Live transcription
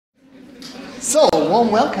So,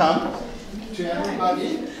 warm welcome to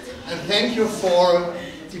everybody, and thank you for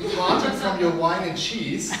departing from your wine and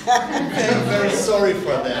cheese. I'm very sorry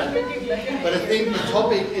for that, but I think the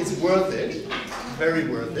topic is worth it, very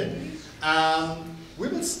worth it. We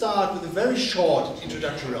will start with a very short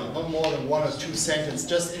introductory round, not more than 1 or 2 sentences,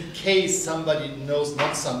 just in case somebody knows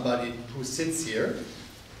not somebody who sits here.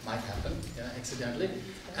 Might happen, yeah, accidentally.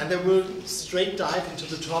 And then we'll straight dive into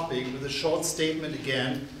the topic with a short statement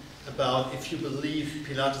again about if you believe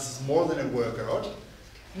Pilates is more than a workout.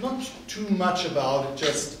 Not too much about it,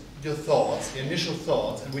 just your thoughts, the initial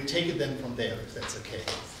thoughts, and we take it then from there, if that's okay.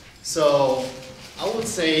 So I would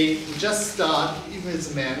say we just start, even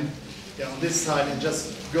as men, on this side, and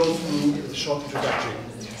just go through the short introduction.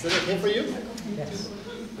 Is that okay for you? Yes.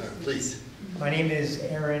 Please. My name is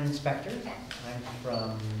Spector. I'm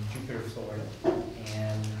from Jupiter, Florida,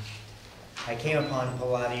 and I came upon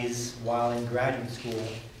Pilates while in graduate school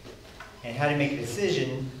and had to make a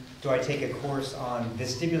decision: do I take a course on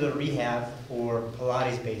vestibular rehab or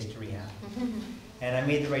Pilates-based rehab? And I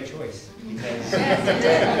made the right choice, because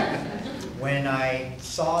when I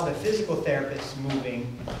saw the physical therapists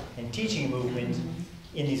moving and teaching movement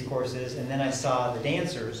in these courses, and then I saw the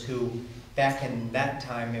dancers who, back in that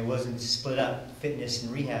time, it wasn't split up, fitness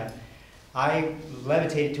and rehab, I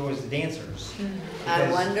levitated towards the dancers. I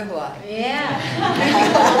wonder why. Yeah.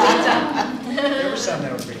 There were some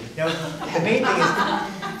that were pretty. No, the main thing is,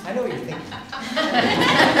 I know what you're thinking.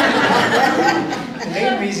 The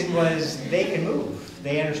main reason was they could move.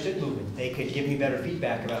 They understood movement. They could give me better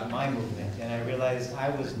feedback about my movement, and I realized I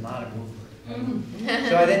was not a mover.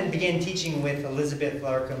 So I then began teaching with Elizabeth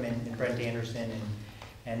Larkham and Brent Anderson,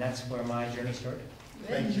 and that's where my journey started.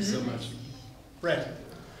 Thank you so much. Brett.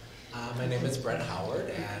 My name is Brett Howard,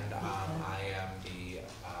 and I am the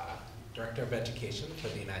Director of Education for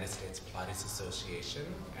the United States Pilates Association,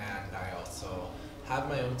 and I also have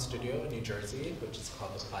my own studio in New Jersey, which is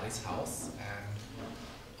called the Pilates House, and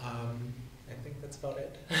I think that's about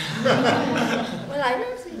it. Well, I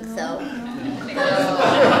don't think so.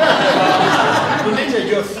 Lolita,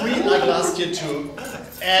 you're free like last year to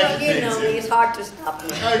add Well, you know me, things. it's hard to stop me.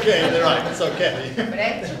 Okay, they're right, it's okay.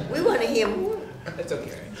 We want to hear more. It's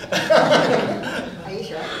okay. Are you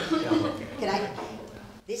sure? Yeah, I'm okay. Can I?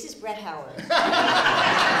 This is Brett Howard.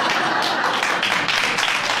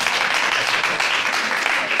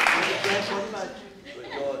 What about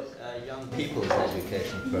your young people's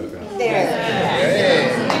education program? There.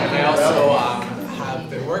 And I also have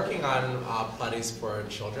been working on Pilates for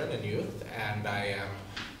children and youth, and I am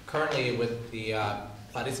currently with the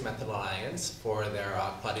Pilates Method Alliance for their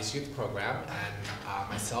Pilates Youth Program, and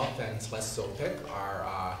myself and Celeste Sopik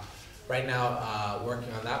are right now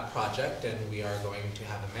working on that project, and we are going to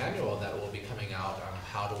have a manual that will be coming out on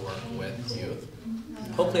how to work with youth,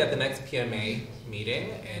 hopefully at the next PMA meeting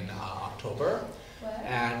in October.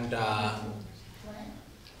 And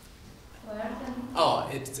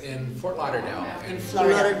it's in Fort Lauderdale. In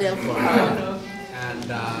Florida.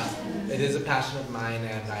 And it is a passion of mine,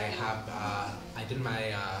 and I did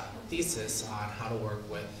my thesis on how to work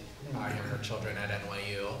with younger children at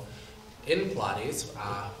NYU. In Pilates,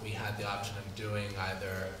 we had the option of doing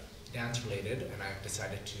either dance-related, and I've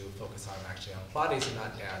decided to focus on actually on Pilates and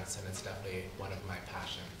not dance, and it's definitely one of my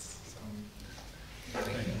passions. So,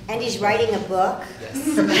 thank you. And he's writing a book. Yes.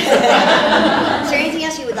 Is there anything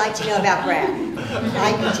else you would like to know about Brad?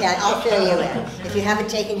 I can tell. I'll fill you in. If you haven't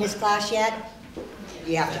taken his class yet,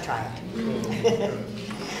 you have to try it.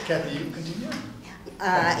 Kathy, you continue?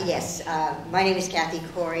 Yes, my name is Kathy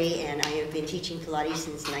Corey, and I have been teaching Pilates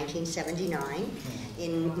since 1979.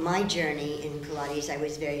 In my journey in Pilates, I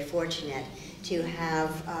was very fortunate to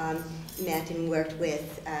have met and worked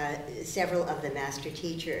with several of the master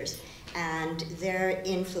teachers, and their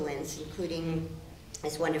influence, including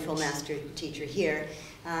this wonderful master teacher here,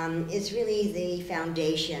 is really the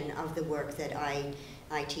foundation of the work that I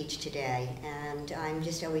teach today. And I'm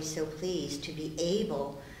just always so pleased to be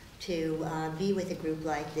able to be with a group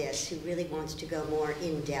like this who really wants to go more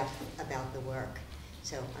in depth about the work.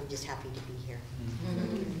 So I'm just happy to be here.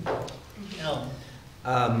 Alan.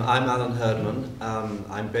 I'm Alan Herdman.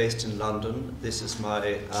 I'm based in London. This is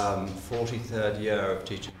my 43rd year of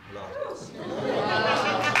teaching Pilates.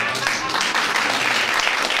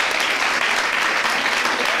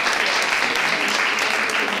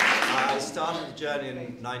 I started the journey in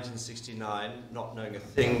 1969, not knowing a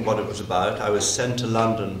thing what it was about. I was sent to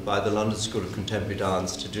London by the London School of Contemporary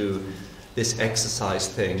Dance to do this exercise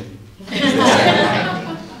thing.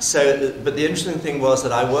 But the interesting thing was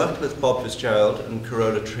that I worked with Bob Fitzgerald and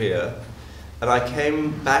Carola Trier, and I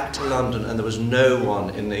came back to London and there was no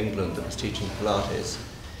one in England that was teaching Pilates.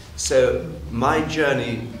 So my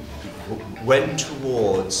journey went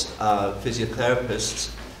towards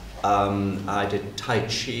physiotherapists. I did Tai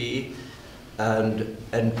Chi and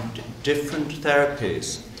different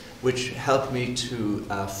therapies which helped me to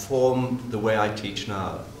form the way I teach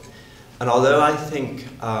now. And although I think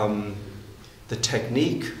the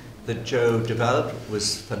technique that Joe developed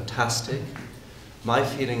was fantastic, my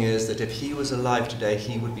feeling is that if he was alive today,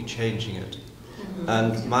 he would be changing it.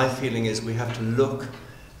 And my feeling is we have to look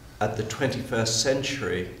at the 21st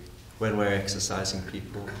century when we're exercising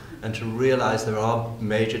people and to realize there are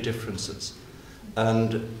major differences.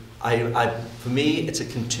 And for me, it's a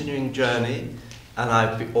continuing journey, and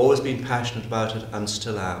I've always been passionate about it and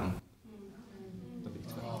still am.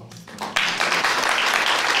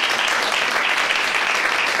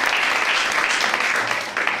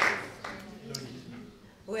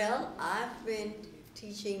 Well, I've been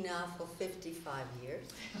teaching now for 55 years.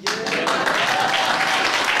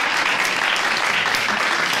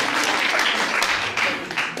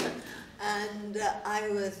 And I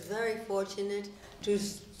was very fortunate to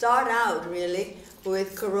start out really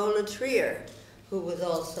with Carola Trier, who was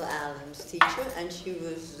also Alan's teacher, and she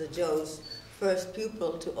was Joe's first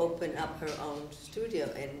pupil to open up her own studio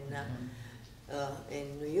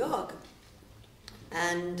in New York.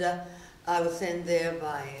 And I was sent there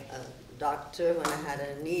by a doctor when I had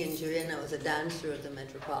a knee injury, and I was a dancer at the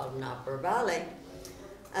Metropolitan Opera Ballet.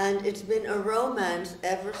 And it's been a romance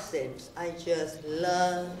ever since. I just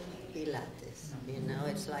love Pilates. You know,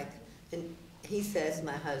 it's like, and he says,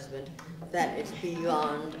 my husband, that it's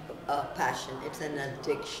beyond a passion, it's an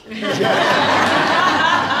addiction.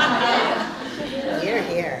 You're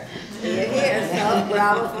here. You're here, so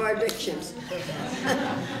bravo for addictions.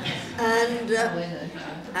 And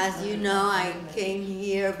as you know, I came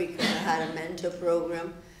here because I had a mentor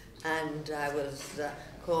program, and I was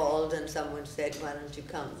called, and someone said, why don't you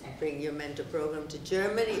come and bring your mentor program to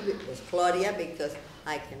Germany? It was Claudia, because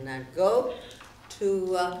I cannot go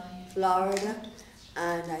to Florida.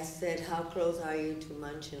 And I said, how close are you to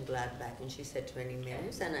Moenchengladbach? And she said, 20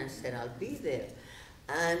 minutes. And I said, I'll be there.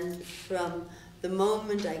 And from the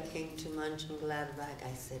moment I came to Moenchengladbach,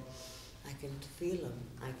 I said, I can feel him,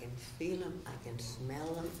 I can feel him, I can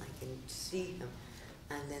smell him, I can see him.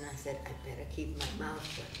 And then I said, I better keep my mouth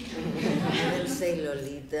shut. I didn't say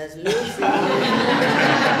Lolita's Lucy.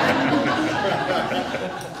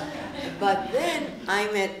 But then I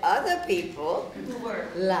met other people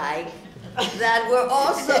like that were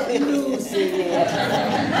also losing it.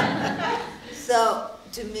 So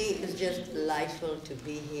to me, it's just delightful to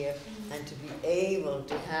be here and to be able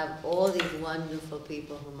to have all these wonderful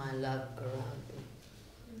people whom I love around me.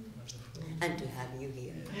 And to have you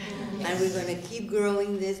here. And we're going to keep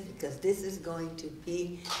growing this, because this is going to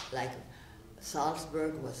be like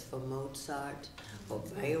Salzburg was for Mozart, or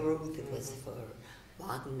Bayreuth it was for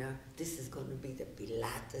Wagner. This is going to be the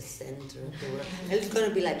Pilates center of the world. And it's going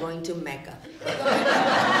to be like going to Mecca.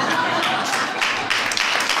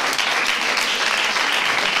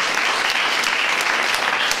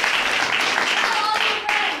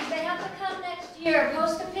 Here,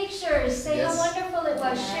 post the pictures, say Yes. how wonderful it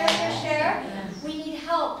was, share. We need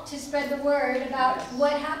help to spread the word about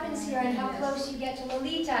what happens here and how close you get to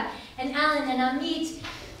Lolita and Alan and Amit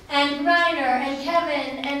and Reiner and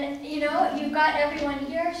Kevin, and you know, you've got everyone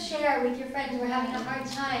here. Share with your friends. We're having a hard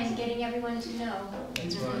time getting everyone to know.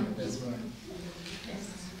 That's right, that's right.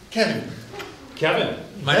 Kevin.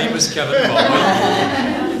 My name is Kevin Bowen.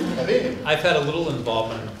 Kevin. I've had a little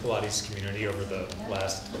involvement in the Pilates community over the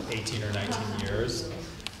last 18 or 19 years.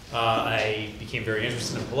 I became very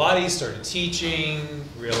interested in Pilates, started teaching,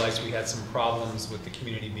 realized we had some problems with the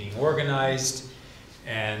community being organized,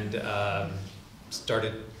 and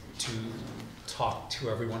started to talk to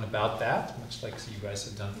everyone about that, much like you guys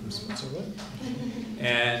had done from Switzerland.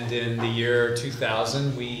 And in the year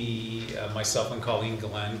 2000, we, myself and Colleen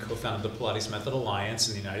Glenn, co-founded the Pilates Method Alliance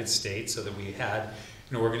in the United States, so that we had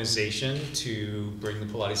an organization to bring the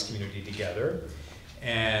Pilates community together.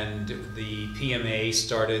 And the PMA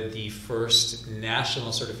started the first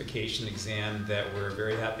national certification exam that we're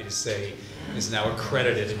very happy to say is now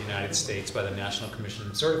accredited in the United States by the National Commission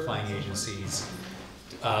of Certifying Agencies,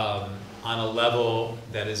 on a level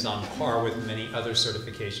that is on par with many other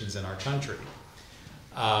certifications in our country.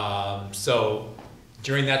 So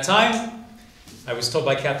during that time, I was told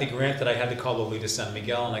by Kathy Grant that I had to call Lolita San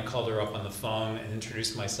Miguel, and I called her up on the phone and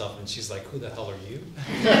introduced myself, and she's like, who the hell are you?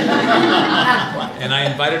 And I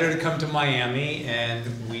invited her to come to Miami, and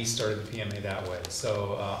we started the PMA that way.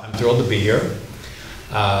 So I'm thrilled to be here.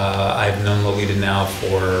 I've known Lolita now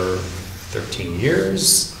for 13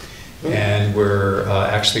 years, And we're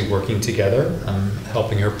actually working together. I'm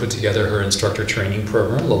helping her put together her instructor training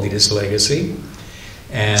program, Lolita's Legacy.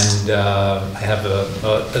 And I have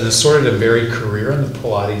a sort of a varied career in the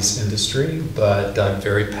Pilates industry, but I'm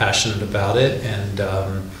very passionate about it, and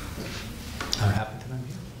I'm happy that I'm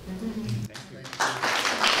here. Thank you.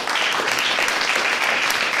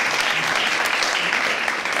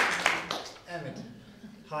 Amit.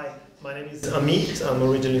 Hi, my name is Amit. I'm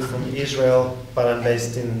originally from Israel, but I'm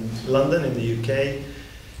based in London in the UK.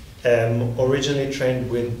 Originally trained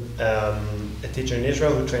with a teacher in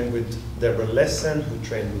Israel who trained with Deborah Lessen, who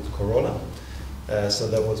trained with Corolla. So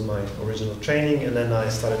that was my original training, and then I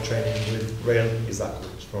started training with Reiner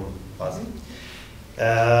from Basel.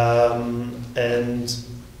 And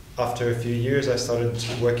after a few years, I started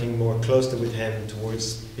working more closely with him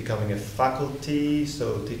towards becoming a faculty,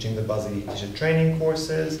 so teaching the Basel teacher training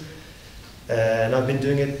courses. And I've been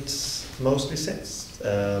doing it mostly since.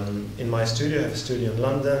 In my studio, I have a studio in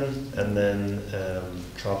London, and then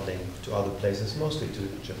traveling to other places, mostly to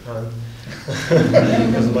Japan,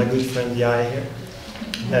 because of my good friend Yai here,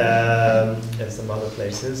 and some other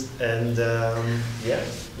places. And yeah,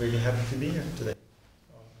 really happy to be here today.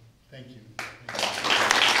 Thank you.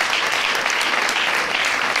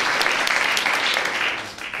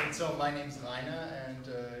 And so my name's Reiner, and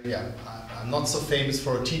yeah, I'm not so famous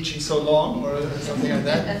for teaching so long or something like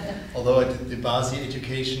that, although I did the Basel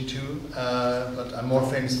education too, but I'm more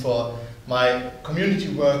famous for my community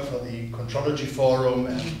work for the Contrology Forum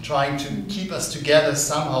and trying to keep us together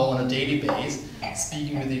somehow on a daily basis,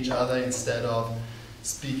 speaking with each other instead of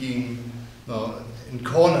speaking in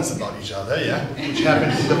corners about each other, yeah, which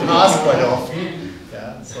happened in the past quite often.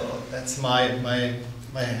 Yeah, so that's my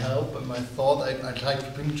help and my thought I'd like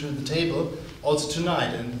to bring to the table also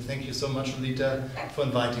tonight. And thank you so much, Lolita, for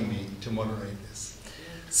inviting me to moderate this.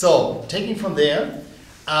 So, taking from there,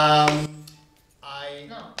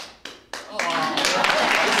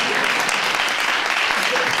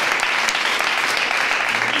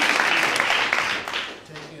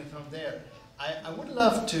 I would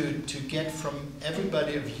love to get from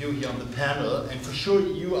everybody of you here on the panel, and for sure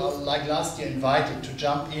you are, like last year, invited to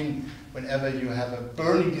jump in whenever you have a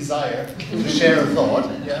burning desire to share a thought.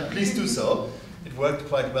 Yeah, please do so. It worked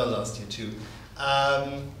quite well last year too.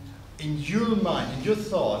 In your mind, in your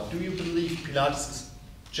thought, do you believe Pilates is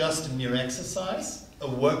just a mere exercise, a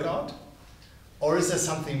workout, or is there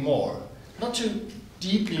something more? Not too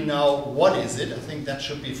deeply now, what is it? I think that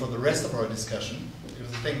should be for the rest of our discussion.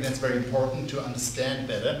 I think that's very important to understand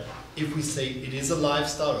better. If we say it is a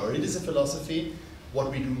lifestyle or it is a philosophy,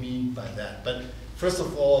 what we do mean by that. But first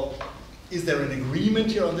of all, is there an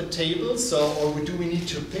agreement here on the table? So, or do we need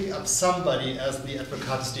to pick up somebody as the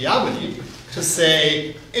advocatus diaboli to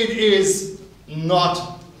say it is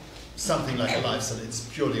not something like a lifestyle, it's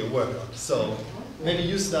purely a workout? So maybe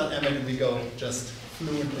you start, Emma, and we go just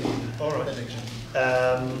fluently in that direction.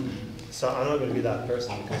 So I'm not going to be that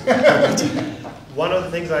person. Because one of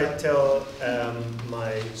the things I tell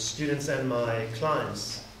my students and my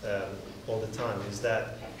clients all the time is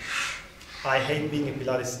that I hate being a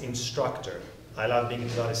Pilates instructor. I love being a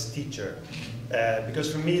Pilates teacher.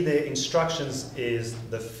 Because for me, the instructions is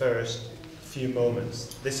the first few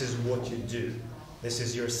moments. This is what you do. This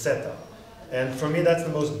is your setup. And for me, that's the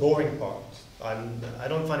most boring part. I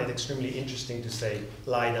don't find it extremely interesting to say,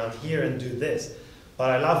 lie down here and do this. But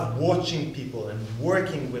I love watching people and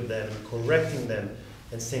working with them and correcting them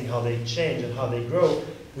and seeing how they change and how they grow,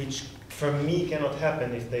 which for me cannot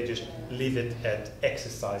happen if they just leave it at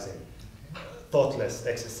exercising, thoughtless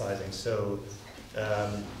exercising. So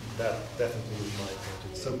that definitely is my point of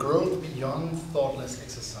view. So growth beyond thoughtless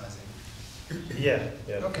exercising. Yeah.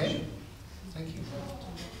 Okay. Thank you.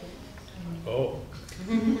 Oh.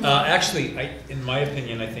 Actually, in my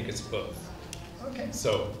opinion, I think it's both. Okay.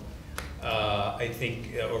 So. I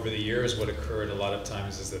think over the years what occurred a lot of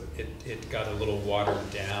times is that it got a little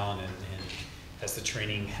watered down, and as the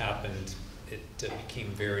training happened, it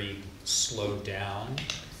became very slowed down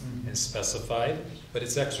and specified, but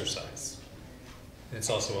it's exercise. And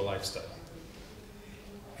it's also a lifestyle.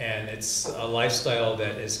 And it's a lifestyle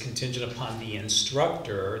that is contingent upon the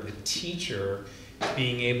instructor, the teacher,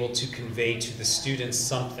 being able to convey to the students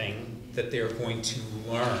something that they're going to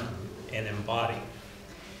learn and embody.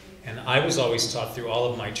 And I was always taught through all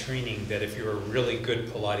of my training that if you're a really good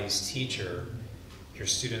Pilates teacher, your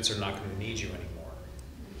students are not going to need you anymore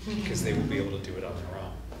because they will be able to do it on their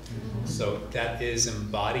own. So that is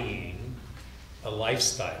embodying a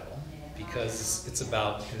lifestyle because it's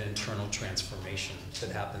about an internal transformation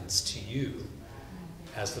that happens to you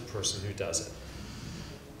as the person who does it.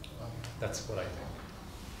 That's what I think.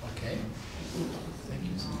 Okay. Thank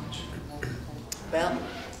you so much. Well,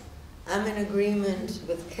 I'm in agreement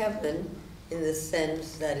with Kevin in the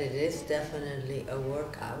sense that it is definitely a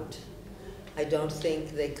workout. I don't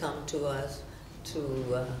think they come to us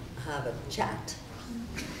to have a chat.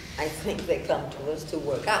 I think they come to us to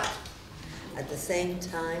work out. At the same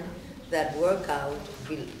time, that workout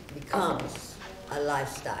becomes a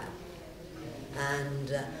lifestyle.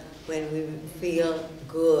 And when we feel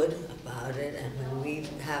good about it and when we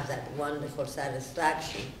have that wonderful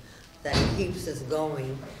satisfaction that keeps us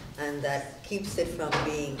going and that keeps it from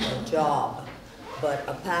being a job but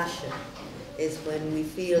a passion, is when we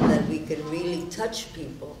feel that we can really touch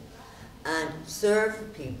people and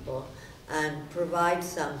serve people and provide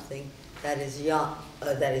something that is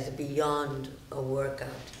beyond a workout,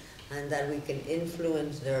 and that we can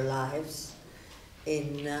influence their lives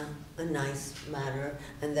in a nice manner,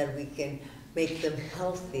 and that we can make them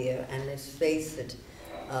healthier. And let's face it,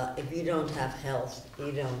 if you don't have health,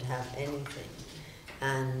 you don't have anything.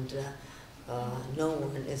 And no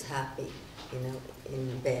one is happy,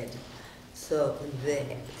 in bed. So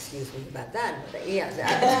excuse me about that, but yeah,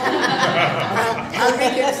 I'll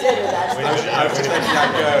reconsider that. I was letting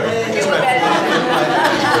that go.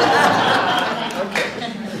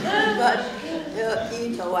 But you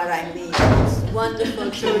know what I mean. It's wonderful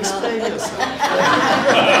to know.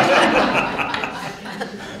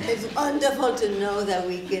 It's wonderful to know that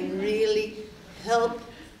we can really help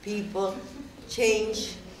people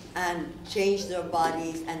change their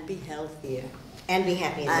bodies and be healthier. And be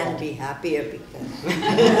happy. And be happier because.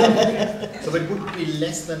 So it would be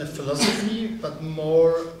less than a philosophy, but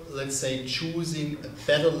more, let's say, choosing a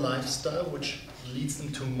better lifestyle, which leads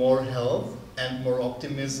them to more health and more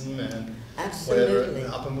optimism and absolutely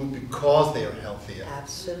upper mood because they are healthier.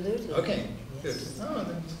 Absolutely. Okay, yes. Good. Oh,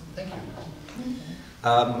 then, thank you.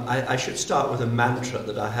 I should start with a mantra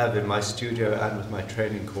that I have in my studio and with my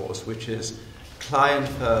training course, which is client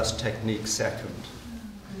first, technique second.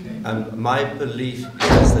 And my belief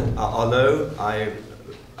is that although I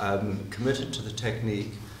am committed to the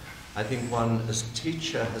technique, I think one as a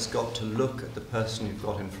teacher has got to look at the person you've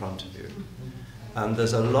got in front of you. And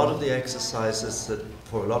there's a lot of the exercises that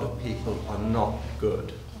for a lot of people are not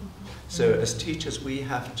good. So as teachers we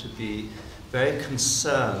have to be very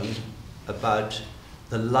concerned about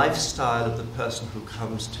the lifestyle of the person who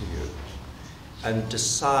comes to you and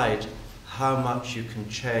decide how much you can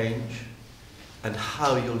change and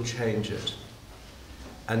how you'll change it.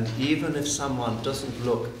 And even if someone doesn't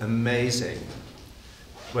look amazing,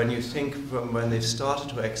 when you think from when they've started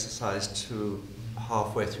to exercise to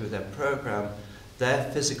halfway through their program, their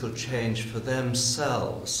physical change for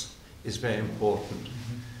themselves is very important.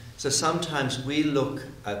 So sometimes we look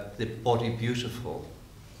at the body beautiful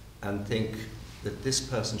and think that this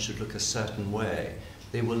person should look a certain way.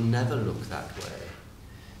 They will never look that way.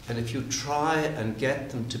 And if you try and get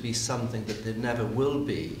them to be something that they never will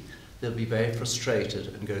be, they'll be very frustrated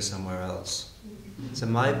and go somewhere else. So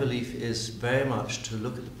my belief is very much to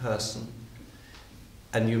look at the person,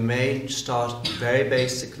 and you may start very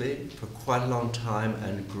basically for quite a long time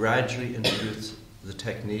and gradually introduce the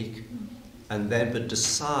technique, and then but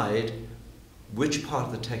decide which part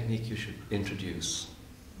of the technique you should introduce.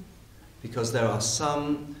 Because there are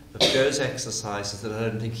some of those exercises that I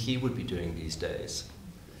don't think he would be doing these days.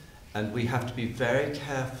 And we have to be very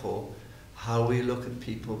careful how we look at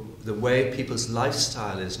people, the way people's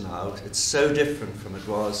lifestyle is now. It's so different from it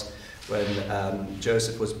was when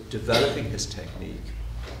Joseph was developing his technique.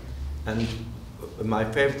 And my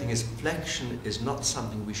favorite thing is flexion is not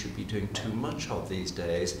something we should be doing too much of these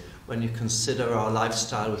days. When you consider our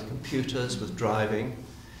lifestyle with computers, with driving,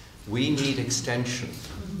 we need extension.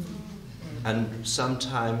 And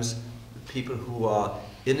sometimes people who are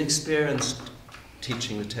inexperienced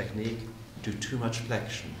teaching the technique do too much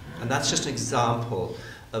flexion. And that's just an example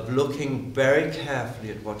of looking very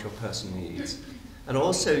carefully at what your person needs. And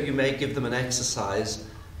also you may give them an exercise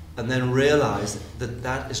and then realize that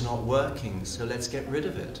that is not working, so let's get rid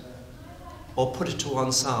of it. Or put it to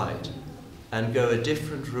one side and go a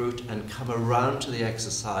different route and come around to the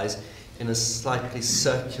exercise in a slightly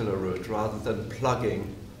circular route rather than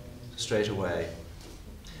plugging straight away.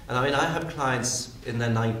 And I mean, I have clients in their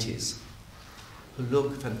 90s who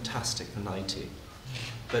look fantastic for 90.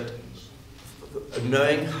 But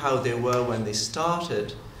knowing how they were when they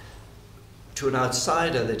started, to an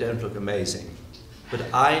outsider they don't look amazing. But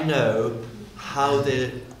I know how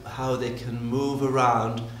they can move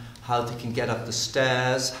around, how they can get up the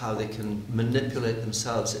stairs, how they can manipulate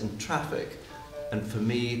themselves in traffic. And for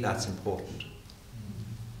me, that's important.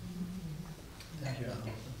 Thank you.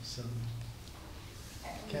 So,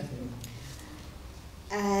 Kathy.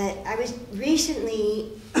 I was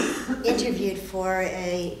recently interviewed for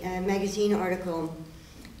a magazine article,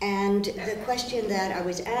 and the question that I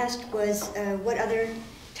was asked was, what other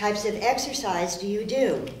types of exercise do you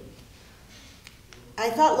do? I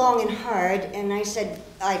thought long and hard, and I said,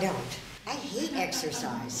 I don't. I hate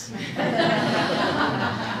exercise.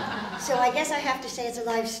 So I guess I have to say it's a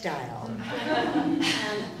lifestyle.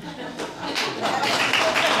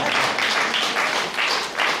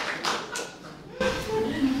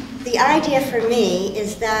 The idea for me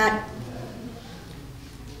is that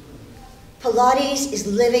Pilates is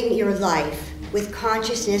living your life with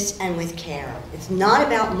consciousness and with care. It's not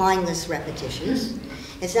about mindless repetitions.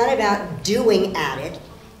 It's not about doing at it.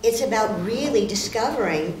 It's about really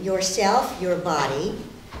discovering yourself, your body,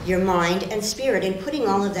 your mind, and spirit, and putting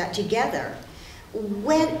all of that together.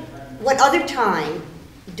 What other time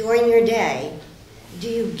during your day do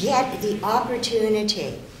you get the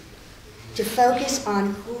opportunity to focus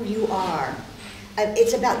on who you are?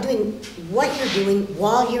 It's about doing what you're doing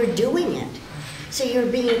while you're doing it. So you're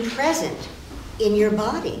being present in your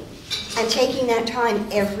body. And taking that time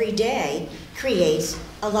every day creates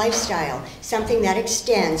a lifestyle, something that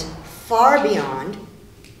extends far beyond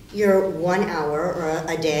your 1 hour or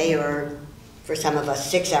a day, or for some of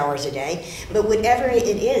us 6 hours a day, but whatever it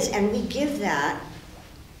is. And we give that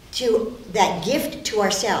gift to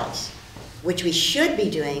ourselves, which we should be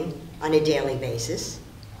doing on a daily basis,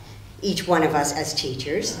 each one of us as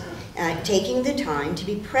teachers, taking the time to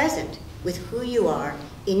be present with who you are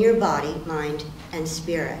in your body, mind, and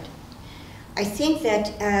spirit. I think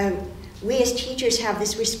that we as teachers have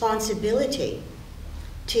this responsibility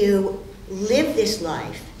to live this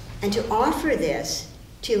life and to offer this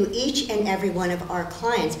to each and every one of our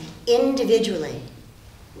clients individually.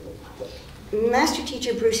 Master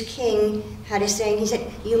teacher Bruce King had a saying. He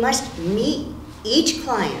said, you must meet each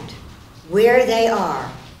client where they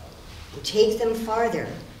are and take them farther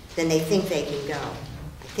than they think they can go.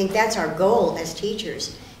 I think that's our goal as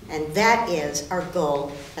teachers, and that is our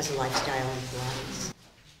goal as a lifestyle in Pilates.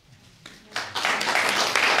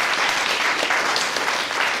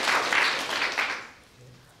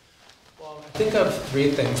 I think of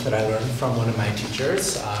 3 things that I learned from one of my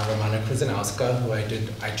teachers, Romana Krzyzanowska, who I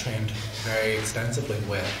trained very extensively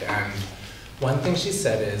with. And one thing she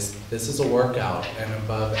said is, this is a workout, and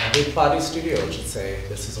above every Pilates studio should say,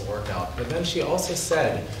 this is a workout. But then she also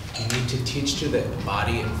said, you need to teach to the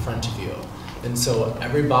body in front of you. And so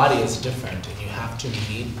every body is different, and you have to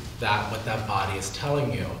meet what that body is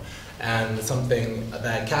telling you. And something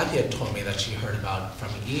that Kathy had told me that she heard about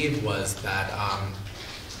from Eve was that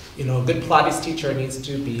a good Pilates teacher needs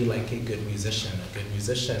to be like a good musician. A good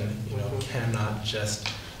musician, cannot just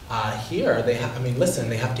hear. They have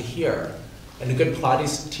to hear. And a good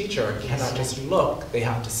Pilates teacher cannot just look, they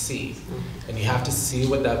have to see. And you have to see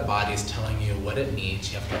what that body is telling you, what it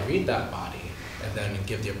needs. You have to read that body and then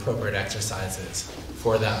give the appropriate exercises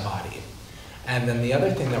for that body. And then the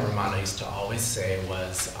other thing that Romana used to always say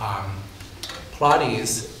was,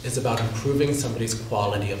 Pilates is about improving somebody's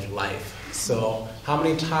quality of life. So how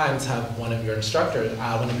many times have one of your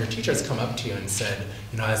teachers come up to you and said,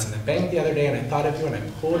 I was in the bank the other day and I thought of you and I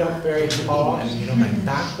pulled up very tall and my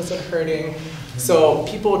back wasn't hurting. So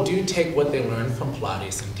people do take what they learn from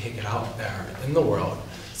Pilates and take it out there in the world.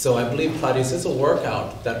 So I believe Pilates is a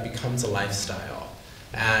workout that becomes a lifestyle.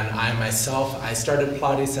 And I started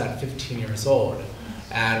Pilates at 15 years old.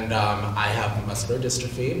 And I have muscular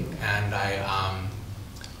dystrophy, and I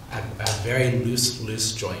have very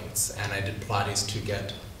loose joints, and I did Pilates to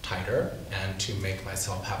get tighter and to make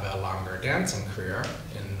myself have a longer dancing career,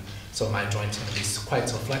 and so my joints can be quite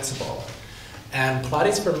so flexible. And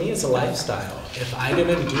Pilates for me is a lifestyle. If I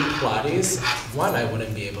didn't do Pilates, one, I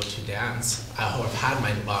wouldn't be able to dance. I would have had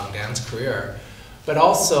my long dance career, but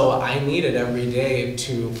also I need it every day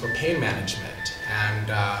for pain management.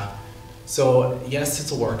 And so yes,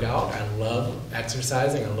 it's a workout. I love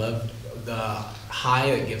exercising. I love the high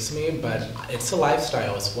it gives me, but it's a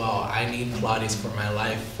lifestyle as well. I need Pilates for my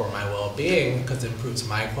life, for my well-being, because it improves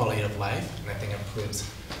my quality of life, and I think it improves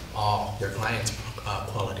all your clients'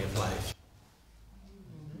 quality of life.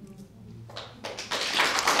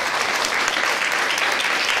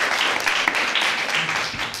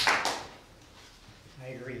 I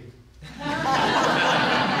agree.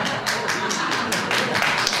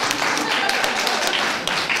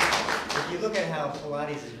 If you look at how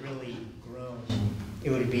Pilates has really grown, it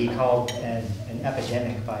would be called an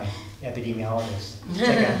epidemic by epidemiologists.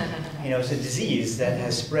 It's a disease that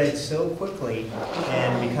has spread so quickly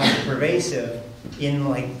and become pervasive in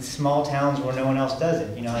like small towns where no one else does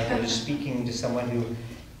it. I was speaking to someone who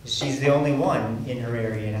she's the only one in her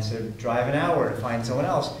area and has to drive an hour to find someone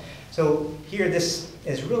else. So here, this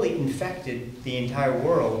has really infected the entire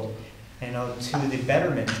world, you know, to the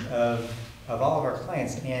betterment of all of our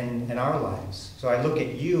clients and our lives. So I look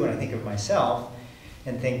at you and I think of myself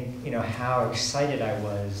and think, you know, how excited I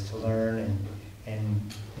was to learn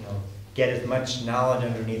and you know, get as much knowledge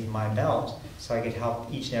underneath my belt so I could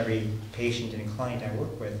help each and every patient and client I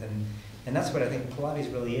work with. And that's what I think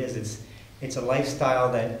Pilates really is. It's a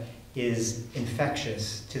lifestyle that is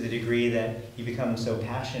infectious to the degree that you become so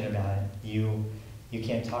passionate about it. You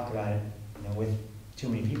can't talk about it, you know, with too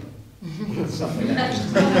many people. Something like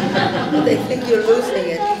that. They think you're losing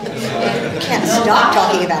it. You can't stop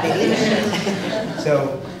talking about it either.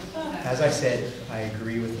 So, as I said, I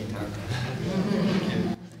agree with the entire thing.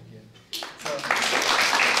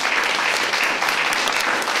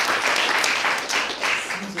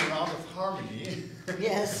 Seems a round of harmony.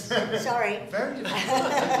 Yes, sorry. Very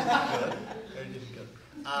difficult. Very difficult.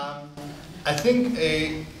 I think,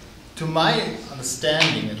 to my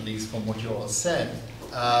understanding, at least from what you all said,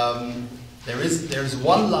 there is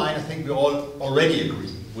one line I think we all already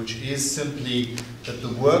agree, which is simply that the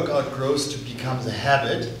workout grows to become a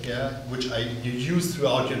habit, yeah, which you use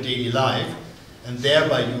throughout your daily life, and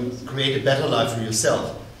thereby you create a better life for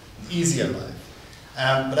yourself, an easier life.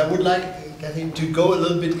 But I would like, I think, to go a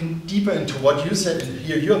little bit deeper into what you said and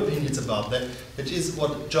hear your opinions about that, which is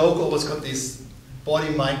what Joe always got this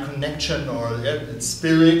body-mind connection, or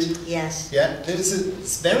spirit. Yes. Yeah, there's a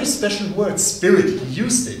very special word, spirit. He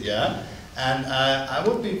used it, yeah. And I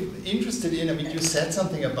would be interested in, I mean, you said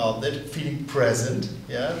something about that, feeling present,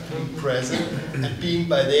 yeah, feeling present, and being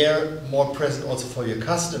by there more present also for your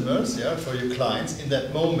customers, yeah, for your clients in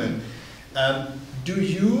that moment. Do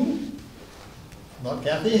you, not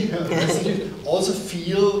Kathy, also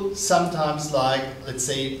feel sometimes like, let's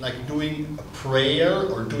say, like doing a prayer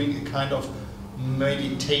or doing a kind of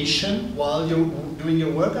meditation while you're doing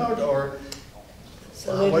your workout, or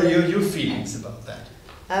what are your feelings about that?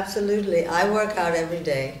 Absolutely. I work out every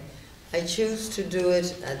day. I choose to do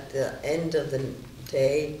it at the end of the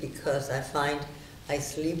day because I find I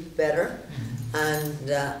sleep better, and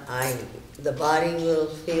the body will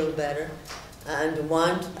feel better. And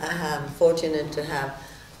I'm fortunate to have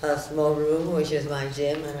a small room, which is my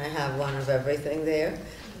gym, and I have one of everything there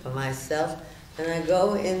for myself. And I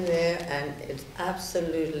go in there, and it's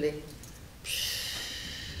absolutely,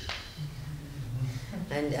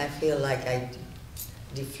 and I feel like I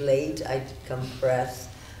deflate, I compress,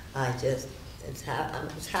 it's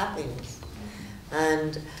happiness.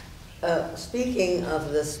 And speaking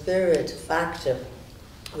of the spirit factor,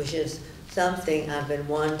 which is something I've been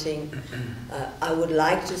wanting, I would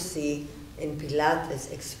like to see in Pilates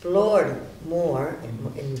explored more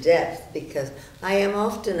in depth, because I am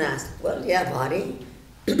often asked, well, yeah, body,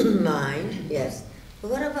 mind, yes, but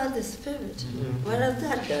what about the spirit? What does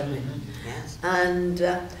that come in? Yes. And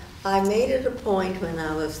I made it a point when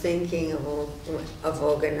I was thinking of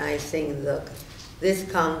organizing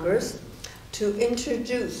this Congress to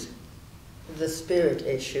introduce the spirit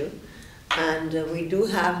issue, and we do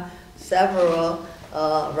have several.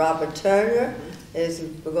 Robert Turner is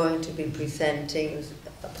going to be presenting.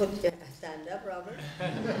 Stand up, Robert.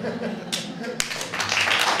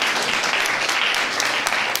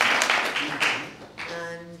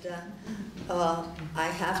 And I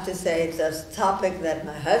have to say it's a topic that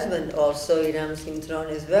my husband also, Iram Sintron,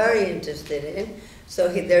 is very interested in. So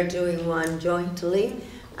they're doing one jointly.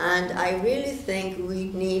 And I really think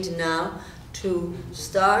we need now to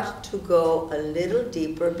start to go a little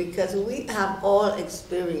deeper, because we have all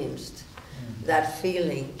experienced that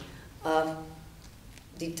feeling of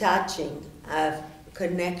detaching, of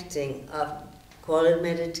connecting, of call it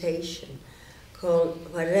meditation, call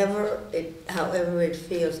however it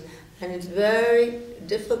feels. And it's very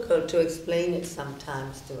difficult to explain it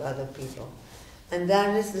sometimes to other people. And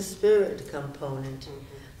that is the spirit component.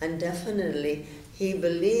 And definitely he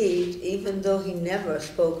believed, even though he never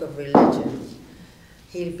spoke of religion,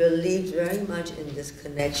 he believed very much in this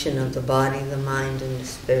connection of the body, the mind, and the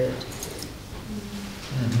spirit.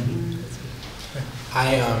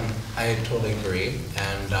 I totally agree,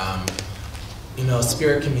 and you know,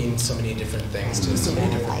 spirit can mean so many different things to so many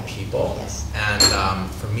different people. Yes. And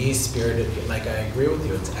for me, spirit, like, I agree with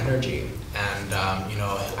you, it's energy. And you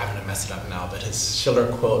know, I'm gonna mess it up now, but his Schiller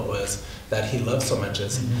quote was that he loves so much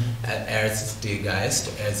is ist die Geist,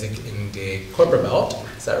 as in the Körperbelt.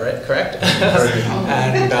 Is that right? Correct?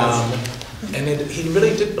 And he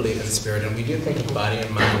really did believe in spirit, and we do think of body and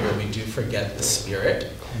mind, but we do forget the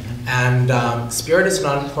spirit. And spirit is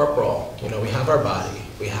non-corporal. You know, we have our body,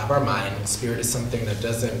 we have our mind. Spirit is something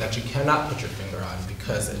that you cannot put your finger on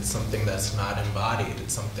because it's something that's not embodied.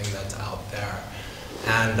 It's something that's out there.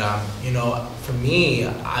 And you know, for me,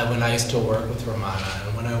 when I used to work with Romana,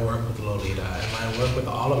 and when I work with Lolita, and when I work with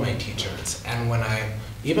all of my teachers, and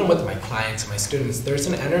even with my clients and my students, there's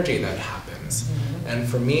an energy that happens. And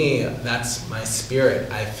for me, that's my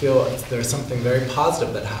spirit. I feel there's something very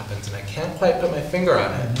positive that happens, and I can't quite put my finger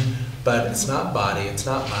on it. But it's not body, it's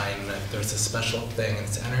not mind. There's a special thing, and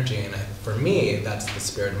it's energy. And for me, that's the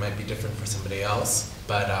spirit. It might be different for somebody else,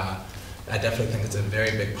 but I definitely think it's a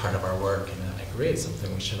very big part of our work, and I agree, it's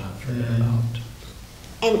something we should not forget about.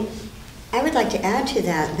 And I would like to add to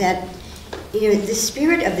that you know, the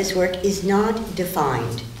spirit of this work is not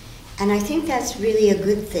defined. And I think that's really a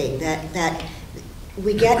good thing, that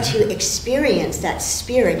we get to experience that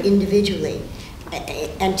spirit individually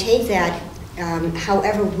and take that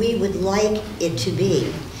however we would like it to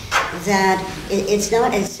be. That it's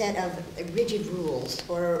not a set of rigid rules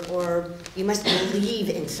or you must believe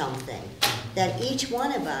in something. That each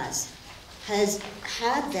one of us has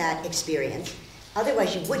had that experience.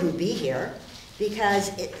 Otherwise you wouldn't be here,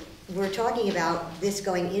 because we're talking about this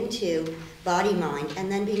going into body, mind,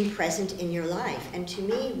 and then being present in your life. And to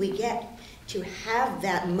me, we get to have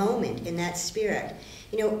that moment in that spirit.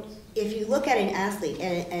 You know, if you look at an athlete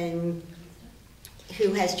and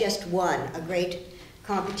who has just won a great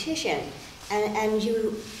competition, and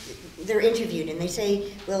they're interviewed and they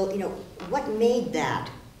say, well, you know, what made that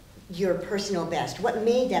your personal best? What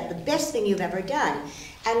made that the best thing you've ever done?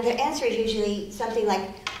 And the answer is usually something like,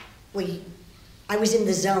 well, I was in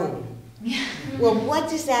the zone. Well, what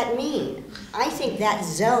does that mean? I think that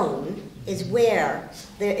zone is where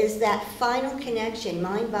there is that final connection,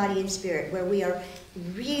 mind, body, and spirit, where we are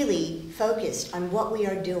really focused on what we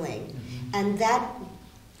are doing. And that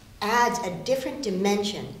adds a different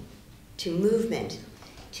dimension to movement,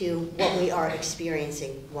 to what we are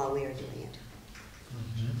experiencing while we are doing it.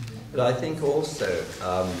 But I think also,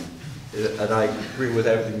 and I agree with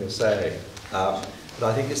everything you're saying, but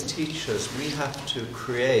I think as teachers we have to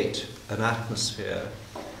create an atmosphere,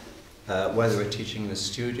 whether we're teaching in the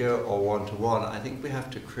studio or one-to-one, I think we have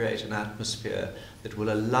to create an atmosphere that will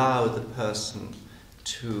allow the person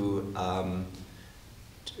to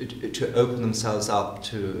open themselves up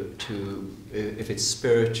to if it's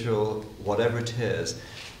spiritual, whatever it is.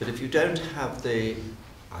 But if you don't have the,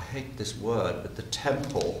 I hate this word, but the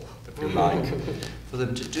temple, if you like, for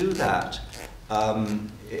them to do that,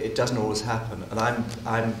 it doesn't always happen. And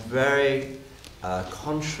I'm very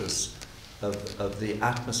conscious of the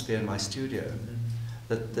atmosphere in my studio.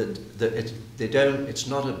 It's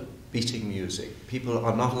not a beating music. People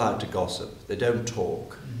are not allowed to gossip. They don't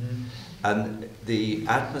talk. And the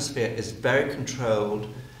atmosphere is very controlled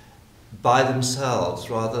by themselves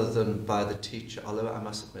rather than by the teacher, although I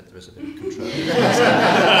must admit there is a bit of control.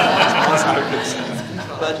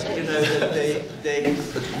 But you know,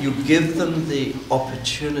 you give them the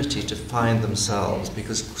opportunity to find themselves,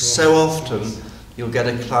 because so often you'll get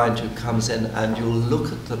a client who comes in and you'll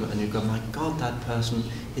look at them and you go, my God, that person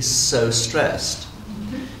is so stressed.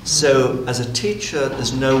 So as a teacher,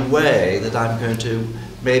 there's no way that I'm going to,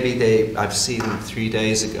 I've seen them 3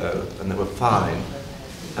 days ago and they were fine,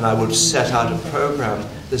 and I would set out a program.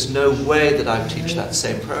 There's no way that I teach that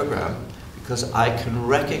same program, because I can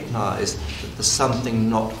recognize that there's something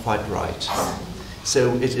not quite right.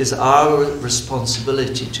 So it is our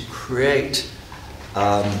responsibility to create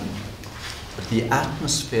the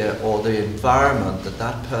atmosphere or the environment that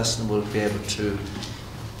that person will be able to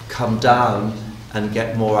come down and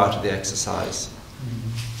get more out of the exercise.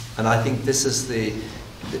 And I think this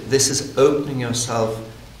is opening yourself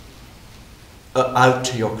out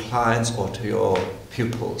to your clients or to your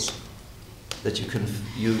pupils, that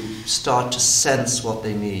you start to sense what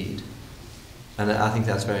they need, and I think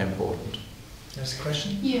that's very important. There's a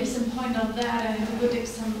question? Yes, in point of that, I have a good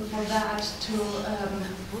example for that, to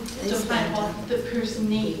find what the person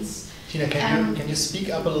needs. Tina, can you speak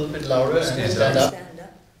up a little bit louder and stand up?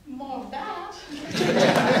 More of that.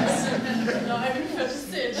 No, I prefer to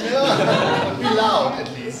sit. Yeah, be loud at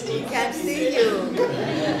least. He can't see you.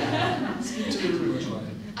 Speak to the room.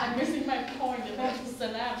 I'm missing my point if I have to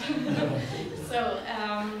stand up.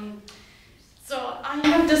 So I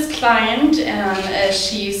have this client, and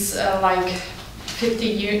she's like 50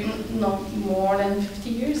 years, not more than 50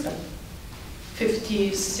 years, like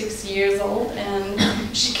 56 years old, and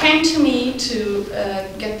she came to me to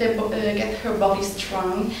get her body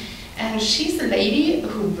strong. And she's a lady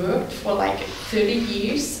who worked for like 30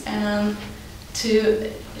 years, and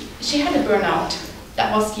she had a burnout.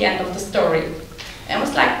 That was the end of the story. And I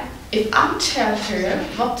was like, if I tell her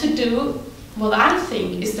what to do, what I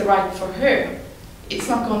think is the right for her, it's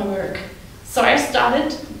not going to work. So I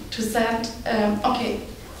started to say, okay,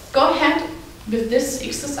 go ahead with this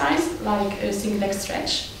exercise, like a single leg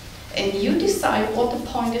stretch, and you decide what the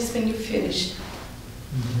point is when you finished.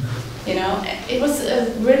 You know, it was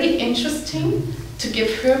really interesting to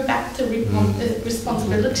give her back the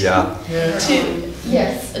responsibility to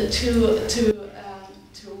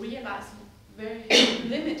realize where her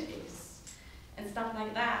limit is and stuff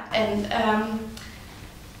like that. And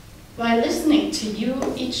by listening to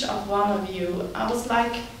you, each of one of you, I was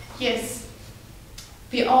like, yes,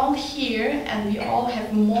 we all here and we all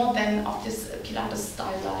have more than of this Pilates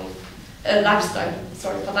style lifestyle.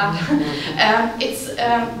 Sorry for that. It's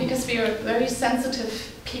because we are very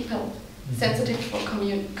sensitive people, sensitive for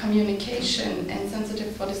communication and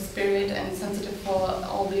sensitive for the spirit and sensitive for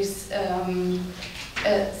all these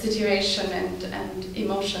situation and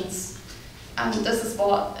emotions. And this is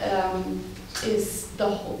what is the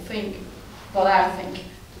whole thing, what I think.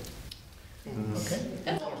 Okay.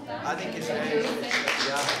 I think it's very, I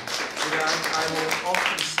will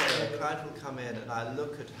often say, a client will come in and I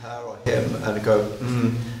look at her or him and go,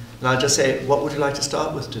 and I'll just say, what would you like to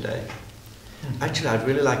start with today? Actually, I'd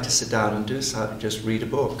really like to sit down and do something, just read a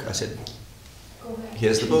book. I said,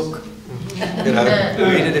 here's the book. You know,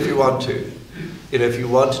 read it if you want to. You know, if you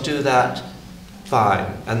want to do that, fine.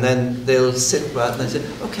 And then they'll sit back and they say,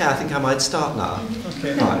 okay, I think I might start now.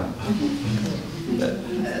 Okay. Fine.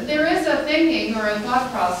 There is a thinking or a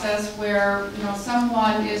thought process where, you know,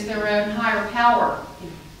 someone is their own higher power.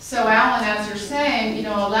 So Alan, as you're saying, you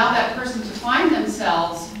know, allow that person to find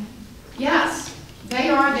themselves. Yes, they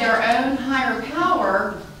are their own higher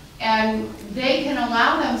power, and they can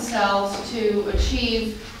allow themselves to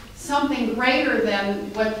achieve something greater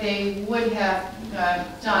than what they would have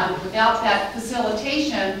done without that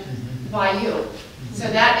facilitation by you.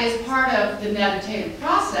 So that is part of the meditative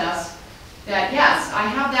process. That yes, I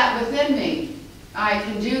have that within me. I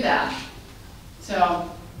can do that. So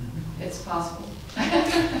it's possible.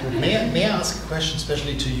 May I ask a question,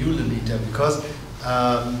 especially to you, Lolita, because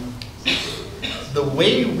the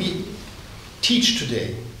way we teach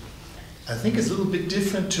today, I think is a little bit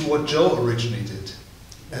different to what Joe originally did.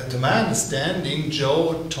 To my understanding,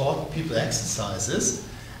 Joe taught people exercises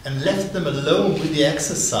and left them alone with the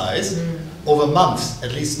exercise over months.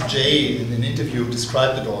 At least Jay in an interview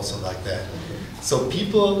described it also like that. So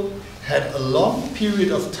people had a long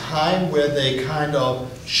period of time where they kind of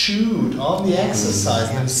chewed on the exercise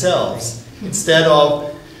themselves instead of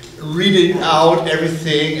reading out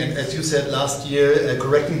everything and, as you said last year,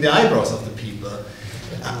 correcting the eyebrows of the people.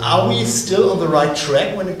 Are we still on the right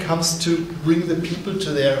track when it comes to bring the people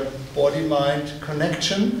to their body-mind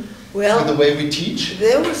connection? Well, the way we teach?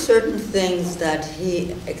 There were certain things that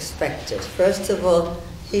he expected. First of all,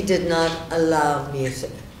 he did not allow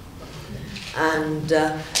music. And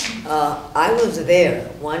I was there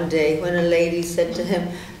one day when a lady said to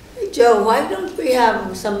him, hey, Joe, why don't we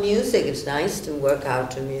have some music? It's nice to work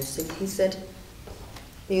out to music. He said,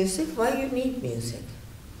 music? Why do you need music?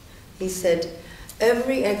 He said,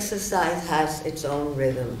 every exercise has its own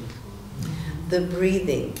rhythm. The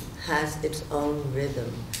breathing has its own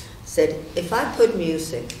rhythm. Said, if I put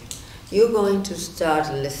music, you're going to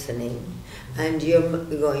start listening, and you're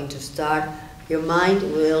going to start, your mind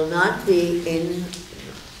will not be in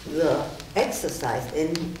the exercise,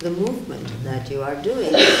 in the movement that you are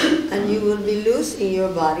doing, and you will be losing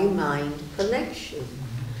your body-mind connection.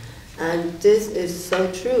 And this is so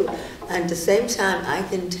true. And at the same time, I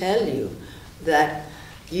can tell you that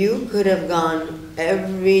you could have gone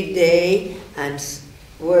every day and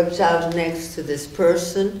worked out next to this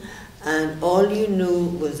person, and all you knew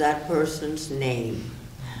was that person's name.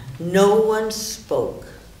 No one spoke.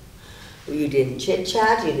 You didn't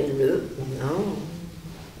chit-chat, you didn't do, no.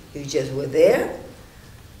 You just were there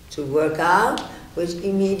to work out, which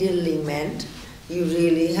immediately meant you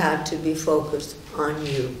really had to be focused on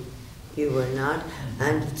you. You were not.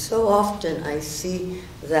 And so often I see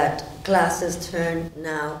that classes turn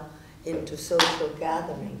now into social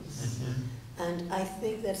gatherings. And I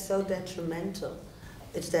think that's so detrimental.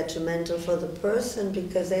 It's detrimental for the person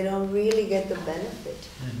because they don't really get the benefit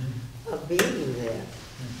of being there.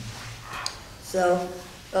 So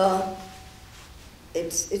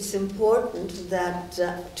it's important that,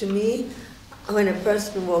 to me, when a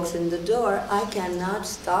person walks in the door, I cannot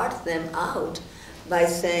start them out by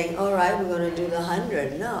saying, all right, we're going to do the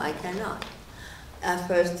 100. No, I cannot.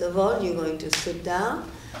 First of all, you're going to sit down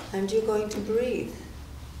and you're going to breathe.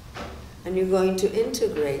 And you're going to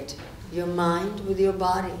integrate your mind with your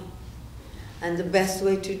body. And the best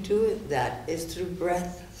way to do that is through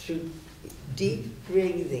breath, through deep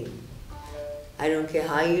breathing. I don't care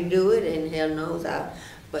how you do it, inhale, nose out,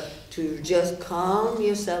 but to just calm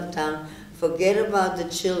yourself down, forget about the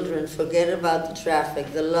children, forget about the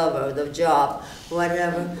traffic, the lover, the job,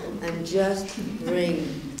 whatever, and just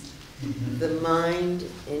bring the mind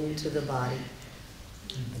into the body.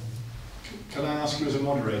 Can I ask you as a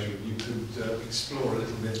moderator if you could explore a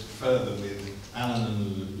little bit further with Alan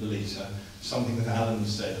and Lolita something that Alan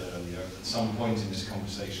said earlier at some point in this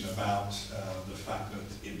conversation about the fact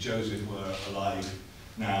that if Joseph were alive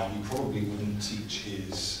now, he probably wouldn't teach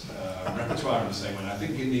his repertoire in the same way. And I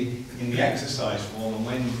think in the exercise form, and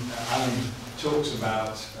when Alan talks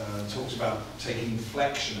about taking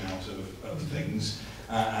flexion out of things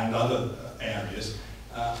and other areas,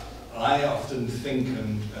 I often think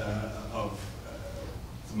of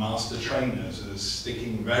master trainers as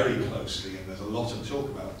sticking very closely, and there's a lot of talk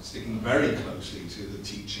about sticking very closely to the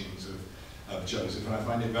teachings of Joseph, and I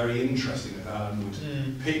find it very interesting that Alan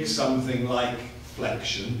would pick something like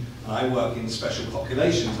flexion. I work in special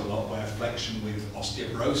populations a lot where flexion with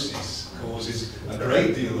osteoporosis causes a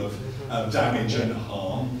great deal of damage and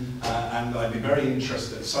harm, and I'd be very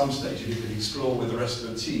interested at some stage if you could explore with the rest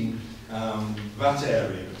of the team that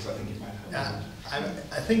area, because I think it might help.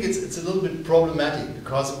 I think it's a little bit problematic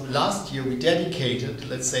because last year we dedicated,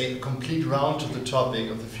 let's say, a complete round to the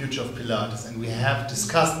topic of the future of Pilates, and we have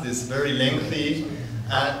discussed this very lengthy.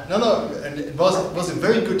 And it was a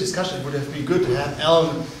very good discussion. It would have been good to have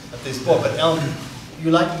Alan at this board, but Alan,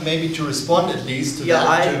 you like maybe to respond at least to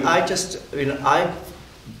that?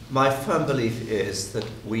 My firm belief is that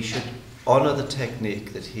we should honor the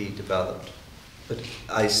technique that he developed, but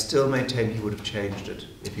I still maintain he would have changed it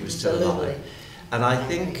if he was still alive. And I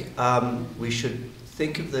think we should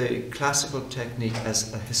think of the classical technique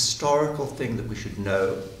as a historical thing that we should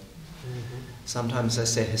know. Sometimes I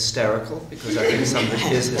say hysterical because I think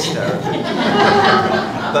something is hysterical.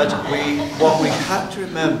 But what we have to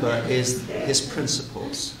remember is his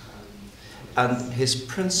principles. And his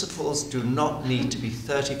principles do not need to be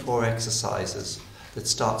 34 exercises that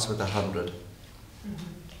starts with 100.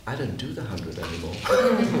 I don't do the 100 anymore.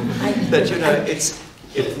 But you know,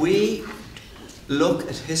 if we look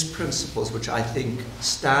at his principles, which I think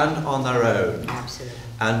stand on their own,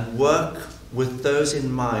 and work with those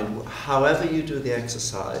in mind, however you do the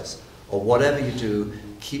exercise, or whatever you do,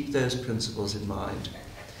 keep those principles in mind.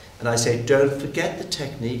 And I say, don't forget the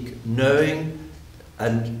technique, knowing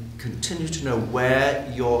and continue to know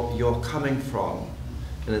where you're coming from.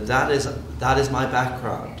 And that is my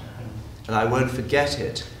background, and I won't forget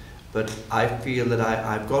it, but I feel that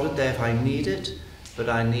I've got it there if I need it, but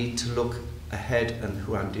I need to look ahead and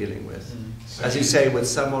who I'm dealing with. As you say, with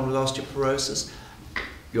someone with osteoporosis,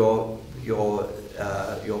 your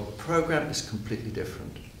program is completely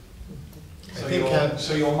different.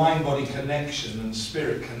 So your mind-body connection and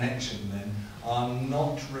spirit connection then are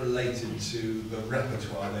not related to the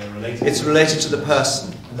repertoire, they're related It's related to the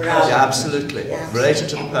person. Yeah, absolutely. Yeah. Related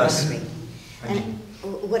to the person. And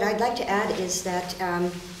what I'd like to add is that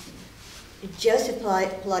Joseph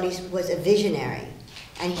Pilates was a visionary.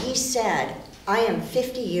 And he said, I am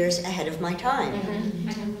 50 years ahead of my time.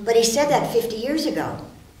 But he said that 50 years ago.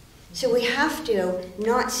 So we have to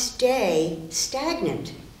not stay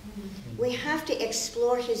stagnant. We have to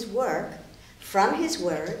explore his work from his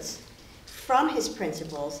words, from his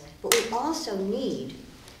principles, but we also need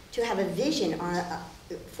to have a vision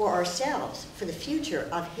for ourselves, for the future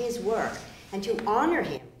of his work, and to honor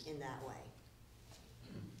him in that way.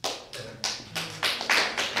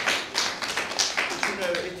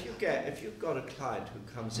 If you've got a client who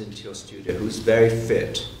comes into your studio who's very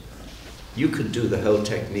fit, you can do the whole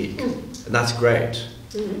technique, and that's great.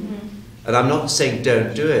 And I'm not saying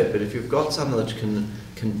don't do it, but if you've got someone that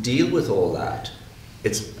can deal with all that,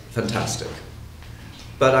 it's fantastic.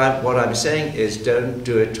 But what I'm saying is don't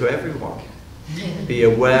do it to everyone. Be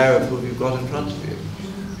aware of who you've got in front of you.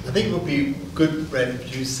 I think it would be good, Brad,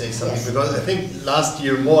 if you say something, because I think last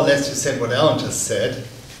year more or less you said what Alan just said.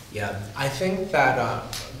 Yeah, I think that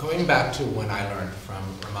going back to when I learned from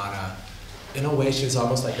Ramana, in a way she's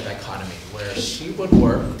almost like a dichotomy, where she would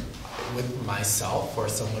work with myself or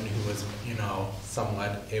someone who was, you know,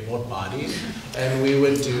 somewhat able-bodied, and we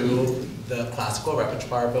would do the classical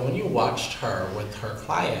repertoire, but when you watched her with her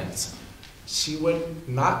clients, she would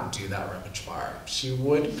not do that repertoire. She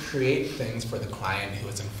would create things for the client who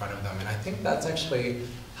was in front of them, and I think that's actually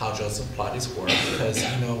how Joseph Pilates works, because,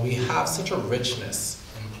 you know, we have such a richness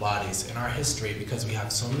in Pilates, in our history, because we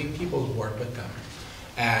have so many people who work with them.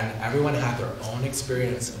 And everyone had their own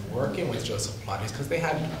experience of working with Joseph Pilates because they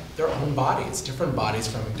had their own bodies, different bodies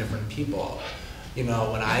from different people. You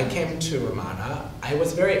know, when I came to Romana, I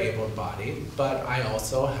was very able-bodied, but I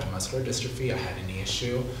also had muscular dystrophy, I had a knee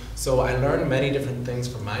issue. So I learned many different things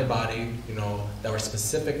for my body, you know, that were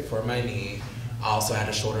specific for my knee. I also had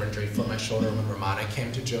a shoulder injury for my shoulder when Romana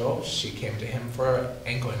came to Joe. She came to him for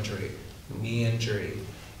ankle injury, knee injury.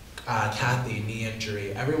 Kathy, knee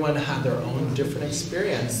injury. Everyone had their own different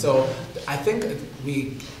experience. So I think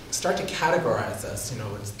we start to categorize us, you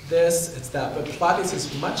know, it's this, it's that, but Pilates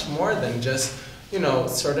is much more than just, you know,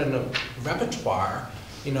 certain repertoire.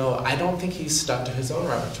 You know, I don't think he's stuck to his own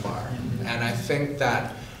repertoire. And I think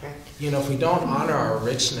that, you know, if we don't honor our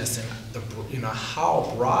richness and the, you know,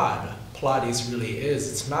 how broad Pilates really is,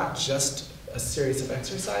 it's not just a series of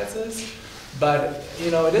exercises, but,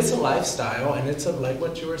 you know, it is a lifestyle, and it's like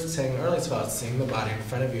what you were saying earlier, it's about seeing the body in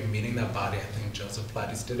front of you, meeting that body. I think Joseph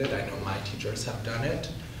Pilates did it. I know my teachers have done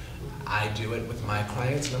it. I do it with my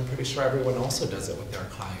clients, and I'm pretty sure everyone also does it with their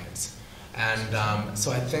clients. And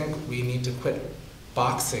so I think we need to quit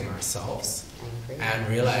boxing ourselves and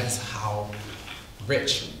realize how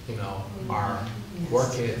rich, you know, our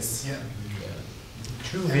work is. Yeah.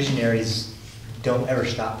 True visionaries don't ever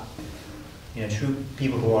stop. You know, true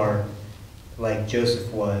people who are like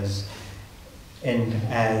Joseph was, and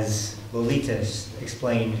as Lolita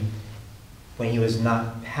explained, when he was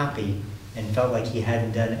not happy and felt like he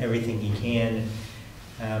hadn't done everything he can,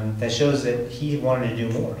 that shows that he wanted to do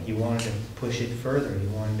more. He wanted to push it further. He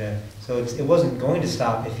wanted to, so it wasn't going to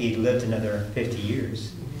stop if he'd lived another 50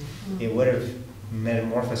 years. It would have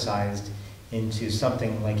metamorphosized into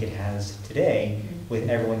something like it has today, with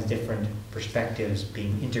everyone's different perspectives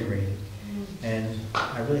being integrated. And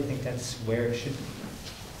I really think that's where it should be.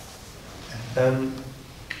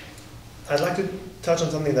 I'd like to touch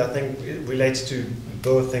on something that I think relates to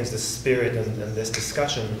both things, the spirit and this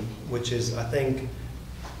discussion, which is, I think,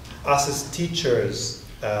 us as teachers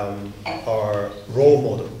are role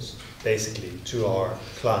models, basically, to our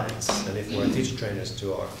clients, and if we're teacher trainers,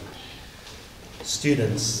 to our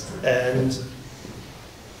students. And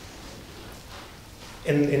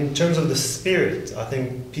in terms of the spirit, I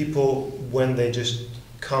think people, when they just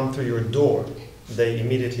come through your door, they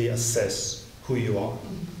immediately assess who you are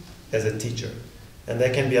as a teacher. And they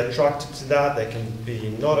can be attracted to that, they can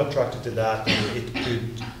be not attracted to that, and it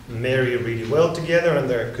could marry really well together, and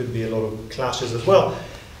there could be a lot of clashes as well.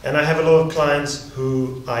 And I have a lot of clients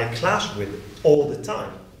who I clash with all the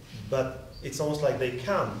time, but it's almost like they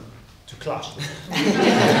come to clash.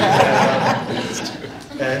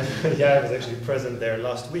 And yeah, I was actually present there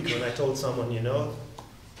last week when I told someone, you know,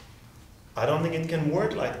 I don't think it can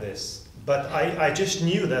work like this. But I just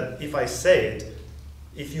knew that if I say it,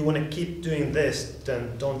 if you want to keep doing this,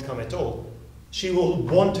 then don't come at all. She will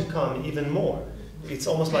want to come even more. It's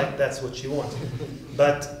almost like that's what she wants.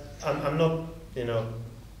 But I'm not, you know,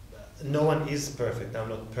 no one is perfect. I'm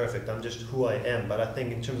not perfect. I'm just who I am. But I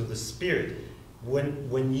think in terms of the spirit,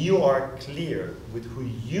 when you are clear with who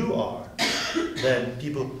you are, then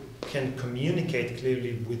people can communicate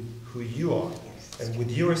clearly with who you are and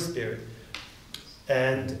with your spirit.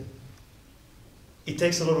 And it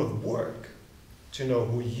takes a lot of work to know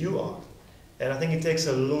who you are. And I think it takes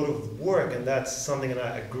a lot of work, and that's something that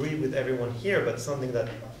I agree with everyone here, but something that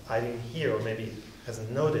I didn't hear or maybe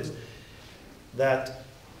hasn't noticed, that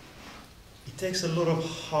it takes a lot of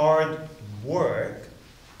hard work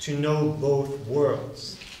to know both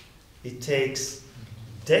worlds. It takes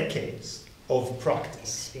decades of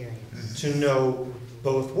practice to know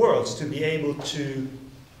both worlds, to be able to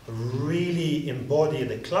really embody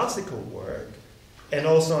the classical work and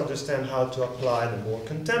also understand how to apply the more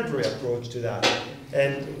contemporary approach to that.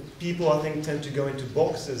 And people, I think, tend to go into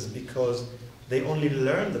boxes because they only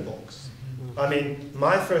learn the box. I mean,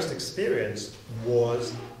 my first experience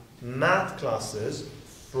was math classes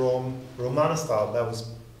from Romana style. That was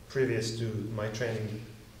previous to my training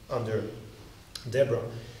under Deborah.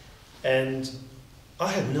 And I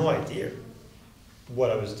had no idea what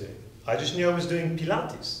I was doing. I just knew I was doing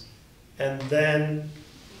Pilates. And then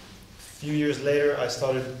a few years later, I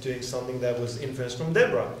started doing something that was influenced from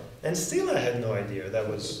Deborah. And still I had no idea. That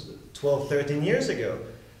was 12, 13 years ago.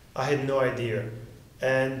 I had no idea.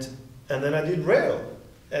 And then I did rail.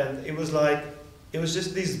 And it was like, it was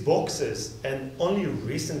just these boxes. And only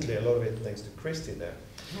recently, a lot of it thanks to Christy there,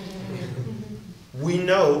 we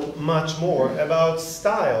know much more about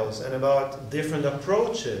styles and about different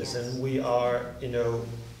approaches, and we are, you know,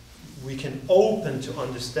 we can open to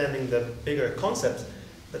understanding the bigger concepts.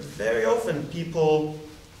 But very often people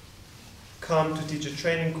come to teacher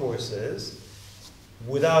training courses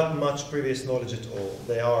without much previous knowledge at all.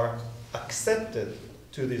 They are accepted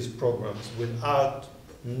to these programs without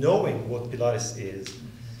knowing what Pilates is.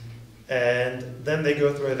 And then they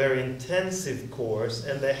go through a very intensive course,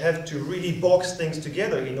 and they have to really box things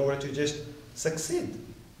together in order to just succeed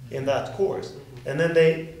in that course. And then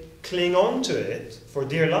they cling on to it for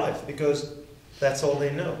dear life because that's all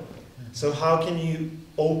they know. So how can you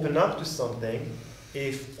open up to something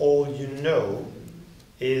if all you know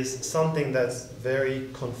is something that's very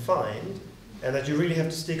confined, and that you really have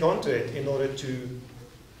to stick onto it in order to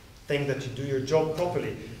think that you do your job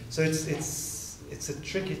properly? So it's a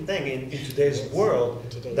tricky thing in today's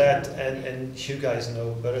world that, and you guys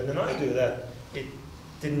know better than I do, that it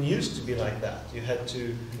didn't used to be like that. You had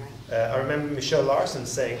to, I remember Michelle Larson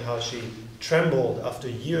saying how she trembled after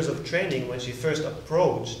years of training when she first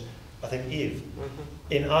approached, I think, Eve,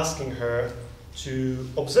 in asking her to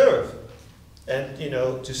observe and, you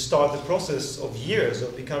know, to start the process of years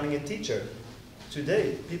of becoming a teacher.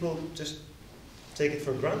 Today, people just take it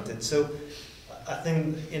for granted. So I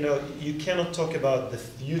think, you know, you cannot talk about the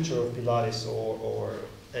future of Pilates or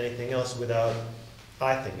anything else without,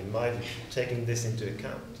 I think, in my view, taking this into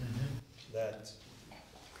account. That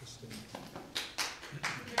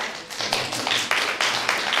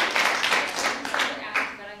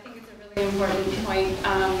important point,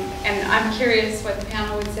 and I'm curious what the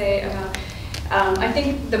panel would say about, I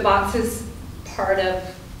think the boxes part of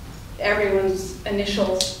everyone's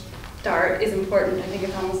initial start is important. I think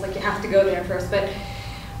it's almost like you have to go there first, but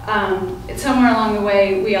it's somewhere along the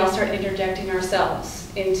way we all start interjecting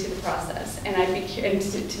ourselves into the process, and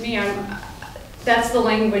to me, that's the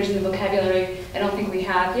language and the vocabulary I don't think we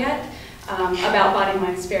have yet about body,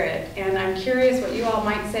 mind, spirit, and I'm curious what you all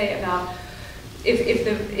might say about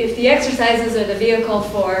if the exercises are the vehicle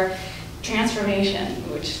for transformation,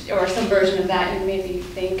 or some version of that you maybe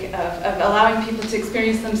think of allowing people to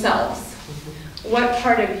experience themselves, what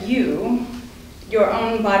part of you, your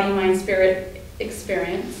own body, mind, spirit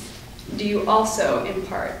experience, do you also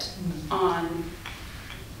impart on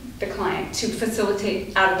the client to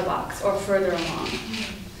facilitate out of the box or further along?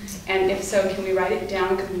 And if so, can we write it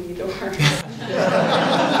down because we need the words? Maybe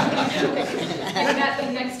that's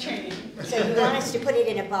the next training. So you want us to put it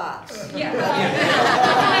in a box? Yeah.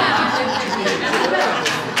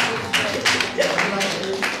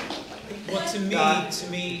 Well, to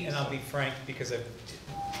me, and I'll be frank because and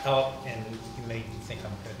you may think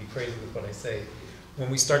I'm going to be crazy with what I say,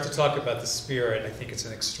 when we start to talk about the spirit, I think it's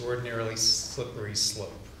an extraordinarily slippery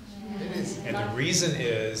slope. It is. And the reason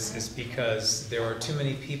is because there are too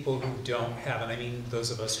many people who don't have, and I mean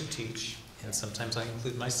those of us who teach, and sometimes I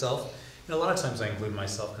include myself, and a lot of times I include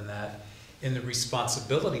myself in that, in the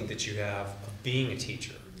responsibility that you have of being a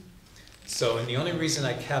teacher. So, and the only reason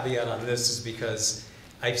I caveat on this is because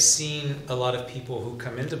I've seen a lot of people who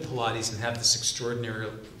come into Pilates and have this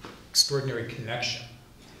extraordinary connection,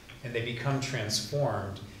 and they become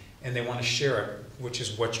transformed, and they want to share it, which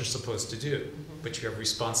is what you're supposed to do. But you have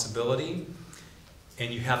responsibility,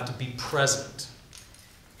 and you have to be present.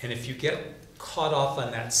 And if you get caught off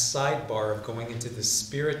on that sidebar of going into the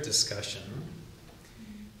spirit discussion,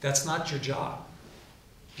 that's not your job.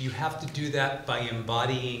 You have to do that by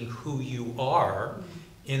embodying who you are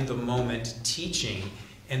in the moment teaching,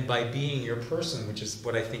 and by being your person, which is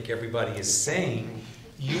what I think everybody is saying,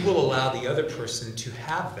 you will allow the other person to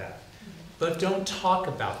have that. But don't talk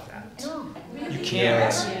about that. You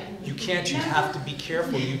can't. You can't. You have to be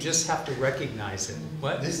careful. You just have to recognize it.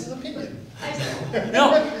 What? This is opinion.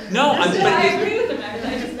 No. I agree with them. I'm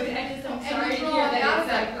sorry to hear that it's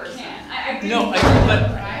that person. I agree. No,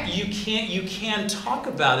 but you can talk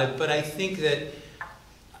about it. But I think that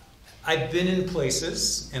I've been in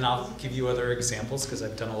places, and I'll give you other examples because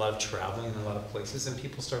I've done a lot of traveling in a lot of places, and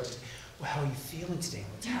people start to. Well, how are you feeling today?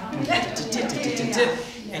 What's happening?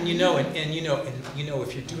 And you know,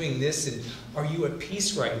 if you're doing this, and are you at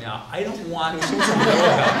peace right now? I don't want to know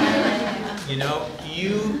about that. You know,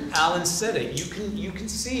 Alan said it. You can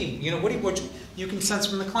see. You know, what you can sense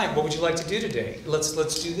from the client. What would you like to do today? Let's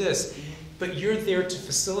do this. But you're there to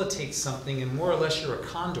facilitate something, and more or less you're a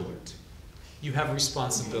conduit. You have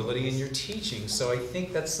responsibility in your teaching. So I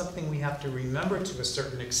think that's something we have to remember to a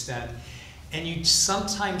certain extent. And you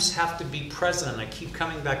sometimes have to be present. And I keep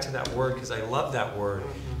coming back to that word because I love that word.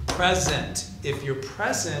 Present. If you're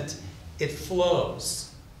present, it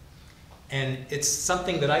flows. And it's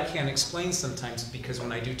something that I can't explain sometimes because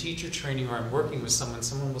when I do teacher training or I'm working with someone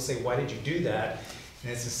will say, why did you do that?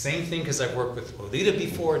 And it's the same thing because I've worked with Lolita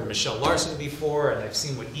before and Michelle Larson before, and I've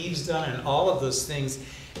seen what Eve's done and all of those things.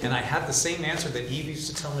 And I have the same answer that Eve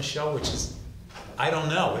used to tell Michelle, which is, I don't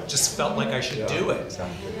know. It just felt like I should do it.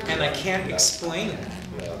 And I can't explain it.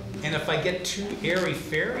 And if I get too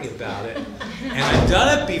airy-fairy about it, and I've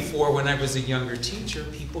done it before when I was a younger teacher,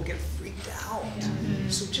 people get freaked out.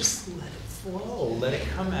 So just let it flow, let it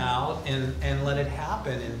come out, and let it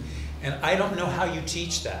happen. And I don't know how you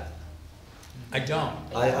teach that. I don't.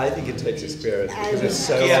 I think it takes experience because it's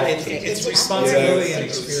so... Yeah, it's responsibility and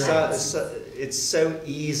experience. It's so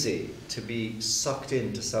easy to be sucked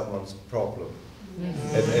into someone's problem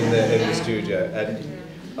in the studio.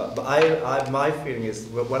 And my feeling is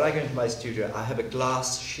when I go into my studio, I have a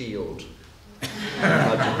glass shield.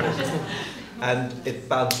 And it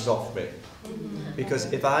bounces off me.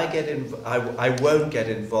 Because if I get I won't get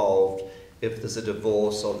involved if there's a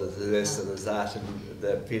divorce or there's this or there's that and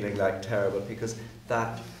they're feeling like terrible, because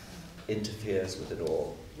that interferes with it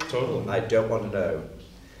all. Totally. I don't want to know.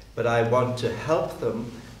 But I want to help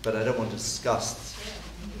them, but I don't want to discuss.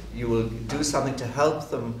 You will do something to help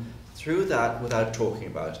them through that without talking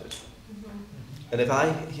about it. And if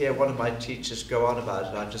I hear one of my teachers go on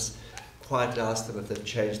about it, I just quietly ask them if they've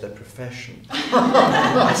changed their profession.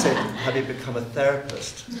 I say, have you become a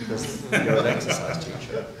therapist? Because you're an exercise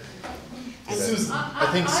teacher. Susan,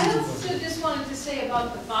 I also just wanted to say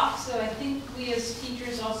about the box, so I think we as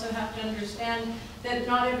teachers also have to understand that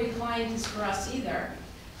not every client is for us either.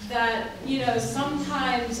 That,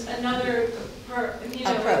 sometimes another, I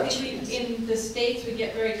think in the States we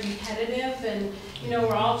get very competitive and,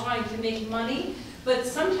 we're all trying to make money. But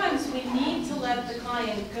sometimes we need to let the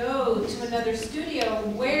client go to another studio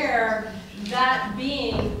where that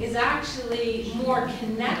being is actually more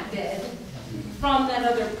connected from that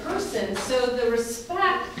other person. So the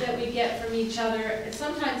respect that we get from each other,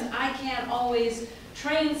 sometimes I can't always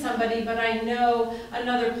train somebody, but I know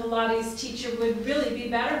another Pilates teacher would really be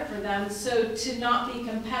better for them. So to not be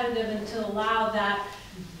competitive and to allow that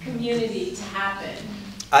community to happen.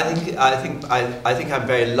 I think I'm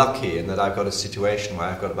very lucky in that I've got a situation where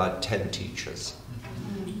I've got about 10 teachers.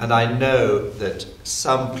 And I know that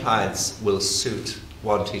some clients will suit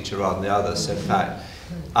one teacher rather than the other. So in fact,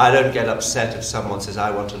 I don't get upset if someone says,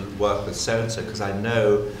 I want to work with so-and-so, because I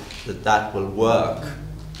know that that will work.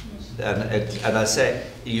 And I say,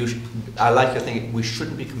 I like to think we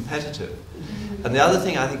shouldn't be competitive. And the other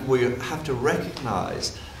thing I think we have to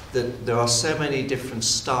recognize that there are so many different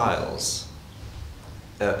styles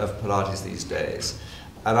of Pilates these days.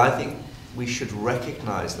 And I think we should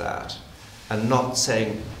recognize that and not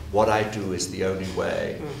saying what I do is the only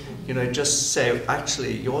way. Just say,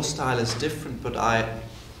 actually, your style is different, but I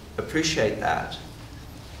appreciate that.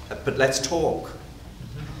 But let's talk.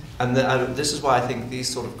 And this is why I think these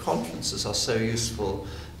sort of conferences are so useful,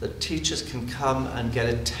 that teachers can come and get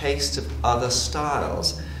a taste of other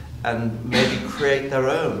styles and maybe create their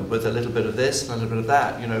own with a little bit of this and a little bit of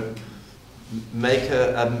that. Make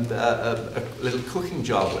a little cooking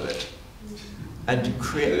job with it. And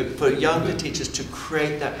create, for younger teachers to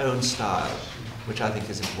create their own style, which I think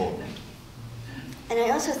is important. And I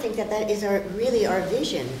also think that that is really our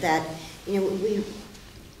vision, that we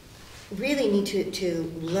really need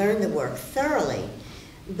to learn the work thoroughly,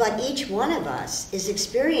 but each one of us is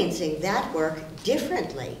experiencing that work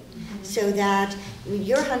differently, so that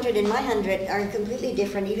your 100 and my 100 are completely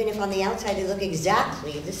different, even if on the outside they look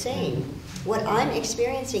exactly the same. What I'm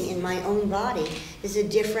experiencing in my own body is a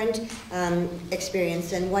different experience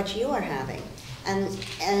than what you are having.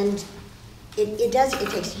 And it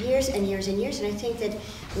takes years and years and years, and I think that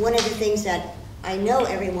one of the things that I know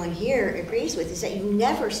everyone here agrees with is that you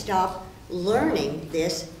never stop learning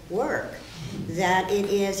this work, that it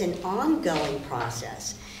is an ongoing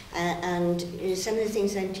process. And some of the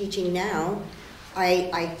things I'm teaching now,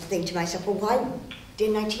 I think to myself, well, why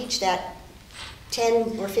didn't I teach that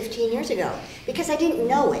 10 or 15 years ago? Because I didn't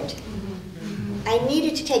know it. I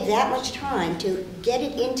needed to take that much time to get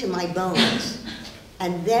it into my bones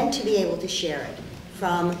and then to be able to share it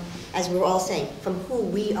from, as we're all saying, from who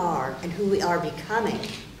we are and who we are becoming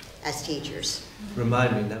as teachers.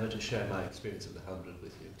 Remind me never to share my experience of the 100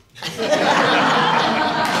 with you.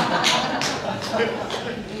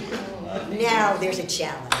 Now there's a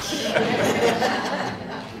challenge.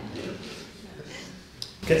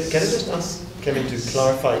 Can I just ask Kevin to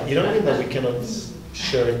clarify? You don't mean that we cannot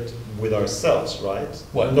share it with ourselves, right?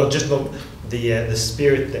 What? Not the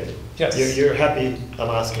spirit thing. Yes. You're happy. I'm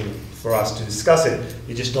asking for us to discuss it.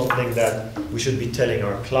 You just don't think that we should be telling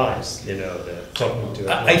our clients, talking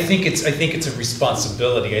to. I think it's a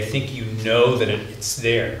responsibility. I think that it's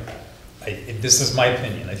there. This is my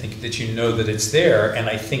opinion. I think that you know that it's there, and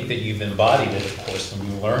I think that you've embodied it, of course, when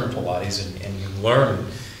you learn Pilates and you learn,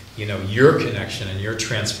 your connection and your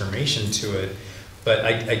transformation to it. But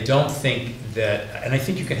I don't think that, and I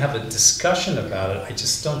think you can have a discussion about it, I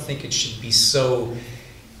just don't think it should be so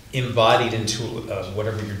embodied into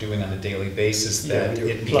whatever you're doing on a daily basis that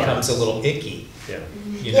it becomes a little icky. Yeah.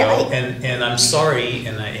 You know, and I'm sorry,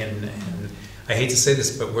 and I hate to say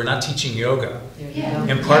this, but we're not teaching yoga. Yeah.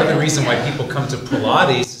 And part of the reason why people come to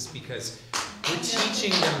Pilates is because we're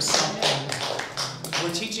teaching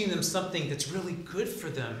them something that's really good for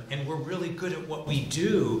them, and we're really good at what we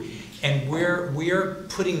do, and we're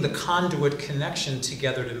putting the conduit connection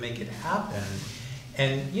together to make it happen.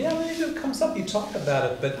 And you know, if it comes up, you talk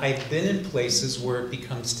about it, but I've been in places where it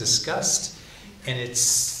becomes discussed, and it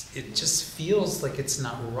just feels like it's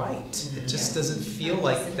not right. It just doesn't feel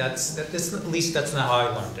like at least that's not how I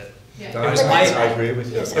learned it. Yeah. I agree with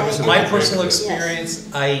you. It was my personal experience.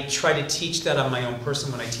 Yes. I try to teach that on my own person.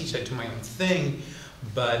 When I teach, I do my own thing,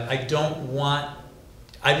 but I don't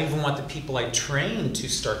even want the people I train to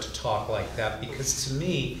start to talk like that, because to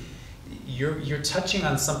me, you're touching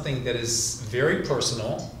on something that is very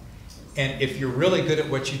personal, and if you're really good at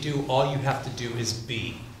what you do, all you have to do is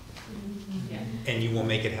be, and you will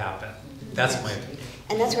make it happen. That's my opinion.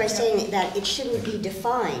 And that's why I'm saying that it shouldn't be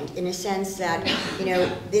defined in a sense that, you know,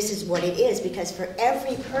 this is what it is, because for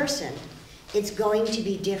every person, it's going to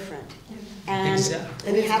be different. And,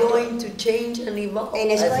 and it's going to change and evolve.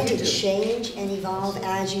 And it's going to change and evolve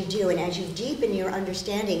as you do. And as you deepen your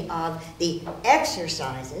understanding of the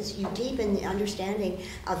exercises, you deepen the understanding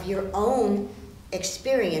of your own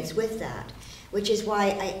experience with that. Which is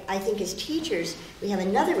why I think as teachers, we have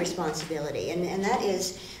another responsibility, and that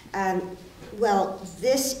is, well,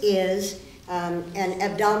 this is an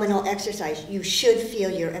abdominal exercise. You should feel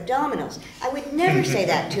your abdominals. I would never say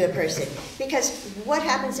that to a person, because what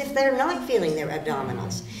happens if they're not feeling their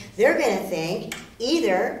abdominals? They're going to think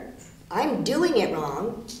either I'm doing it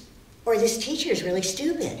wrong, or this teacher is really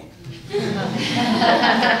stupid.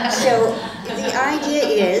 So the idea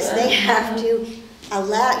is you have to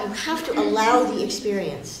allow the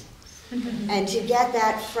experience, and to get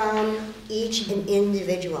that from each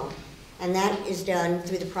individual. And that is done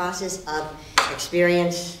through the process of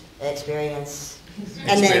experience, and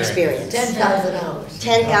then experience. 10,000 hours.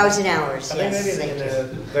 10,000 hours, I yes. mean, maybe in a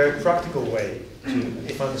very practical way,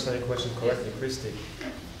 if I understand your question correctly, Christy,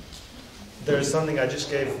 there is something I just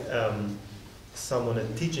gave someone a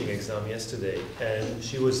teaching exam yesterday, and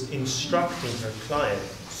she was instructing her client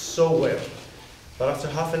so well. But after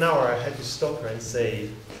half an hour, I had to stop her and say,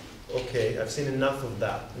 okay, I've seen enough of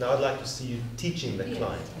that. Now I'd like to see you teaching the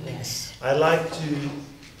client. Yes. I'd like you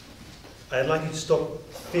to stop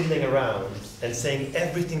fiddling around and saying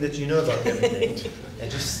everything that you know about everything,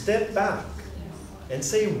 and just step back and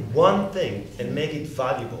say one thing and make it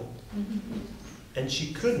valuable. And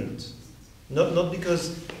she couldn't. Not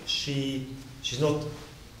because she's not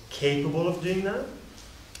capable of doing that,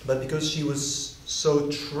 but because she was so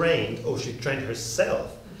trained, or she trained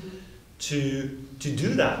herself to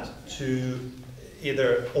do that, to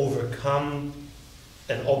either overcome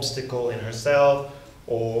an obstacle in herself,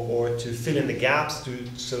 or to fill in the gaps,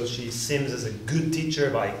 so she seems as a good teacher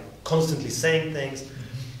by constantly saying things.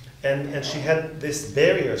 And she had this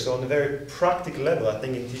barrier. So on a very practical level, I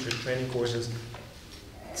think in teacher training courses,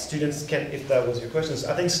 students can, if that was your question,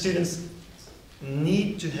 I think students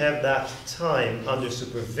need to have that time under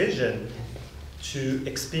supervision to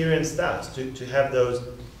experience that, to have those,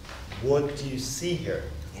 what do you see here?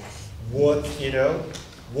 What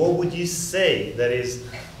would you say that is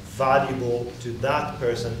valuable to that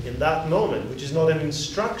person in that moment, which is not an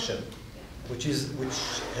instruction, which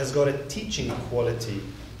has got a teaching quality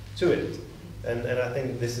to it. And I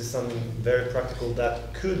think this is something very practical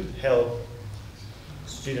that could help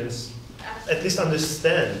students at least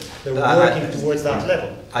understand they're working towards that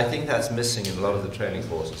level. I think that's missing in a lot of the training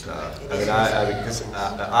courses now. I mean,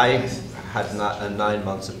 I had a 9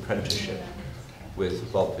 months apprenticeship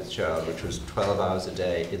with Bob Fitzgerald, which was 12 hours a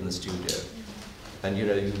day in the studio. And you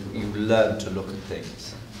learn to look at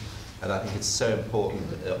things. And I think it's so important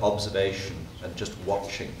that observation and just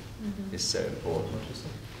watching is so important.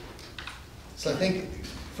 So I think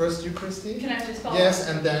first you, Christy. Can I just follow? Yes,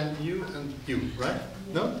 and then you, right?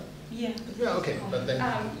 No? Yeah. Yeah, okay. But then.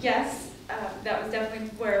 Yes, that was definitely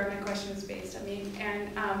where my question was based. I mean,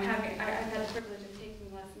 and I've had the privilege of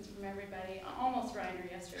taking lessons from everybody, almost Reiner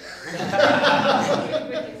yesterday,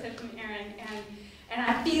 with the exception of Aaron, and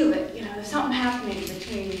I feel it. There's something happening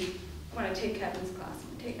between when I take Kevin's class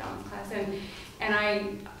and I take Alan's class,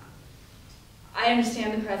 and I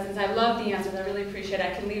understand the presence. I love the answers. I really appreciate it.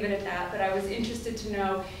 I can leave it at that. But I was interested to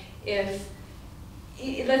know if,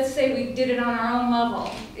 let's say we did it on our own level.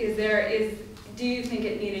 Do you think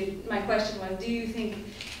it needed? My question was, do you think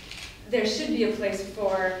there should be a place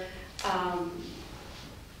for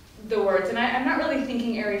the words. And I'm not really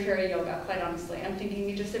thinking airy-fairy yoga, quite honestly. I'm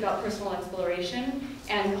thinking just about personal exploration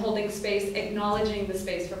and holding space, acknowledging the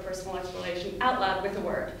space for personal exploration out loud with a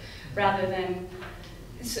word, rather than,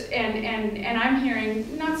 and I'm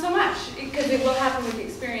hearing not so much, because it will happen with the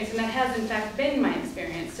experience, and that has in fact been my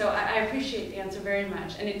experience. So I appreciate the answer very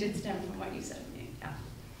much, and it did stem from what you said to me. Yeah.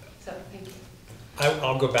 So thank you.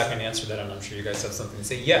 I'll go back and answer that, and I'm sure you guys have something to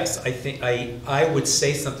say. Yes, I think I would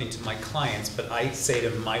say something to my clients, but I say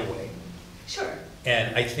it in my way. Sure.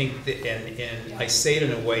 And I think that, and I say it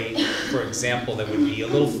in a way, for example, that would be a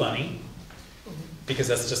little funny, because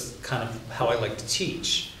that's just kind of how I like to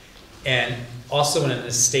teach. And also in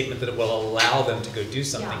a statement that will allow them to go do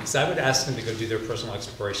something, because I would ask them to go do their personal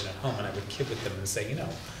exploration at home, and I would kid with them and say, you know,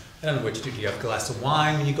 I don't know what to do. Do you have a glass of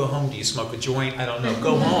wine when you go home? Do you smoke a joint? I don't know.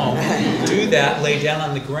 Go home, do that, lay down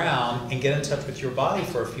on the ground, and get in touch with your body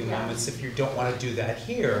for a few moments if you don't want to do that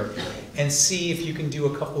here, and see if you can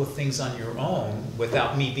do a couple of things on your own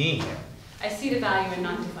without me being here. I see the value in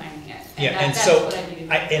not defining it. And Yeah, and that's so, what I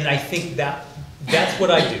do. and I think that's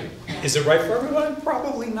what I do. Is it right for everyone?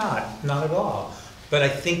 Probably not at all. But I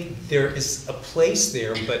think there is a place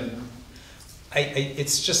there, but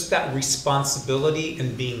it's just that responsibility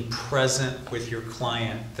and being present with your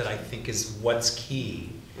client that I think is what's key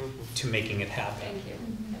to making it happen. Thank you.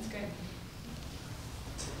 That's good.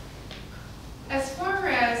 As far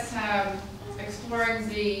as exploring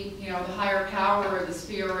the higher power or the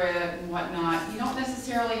spirit and whatnot, you don't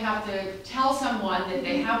necessarily have to tell someone that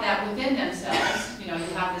they have that within themselves. You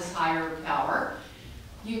have this higher power.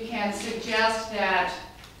 You can suggest that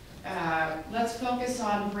let's focus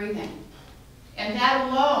on breathing. And that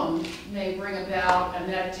alone may bring about a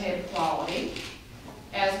meditative quality,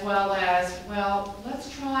 as well as, well, let's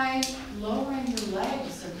try lowering your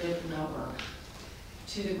legs a bit lower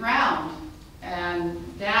to the ground. And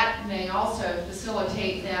that may also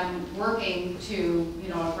facilitate them working to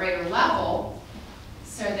a greater level,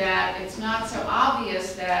 so that it's not so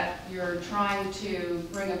obvious that you're trying to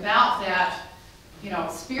bring about that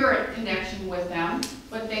spirit connection with them,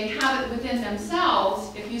 but they have it within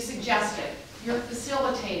themselves if you suggest it. You're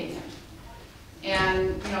facilitating it.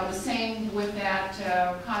 And the same with that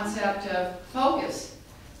concept of focus.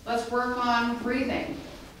 Let's work on breathing.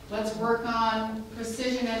 Let's work on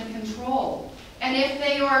precision and control. And if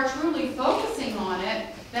they are truly focusing on it,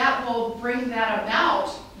 that will bring that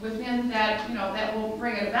about within that, that will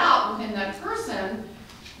bring it about within that person,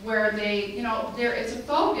 where they, it's a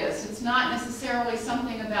focus. It's not necessarily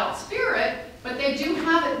something about spirit, but they do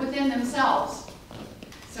have it within themselves.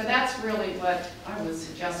 So that's really what I was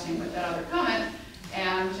suggesting with that other comment.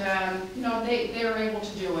 And, they are able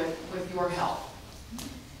to do it with your help.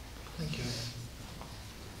 Thank you.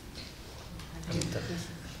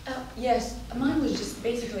 Yes, mine was just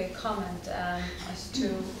basically a comment as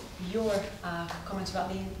to your comment about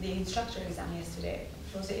the instructor exam yesterday.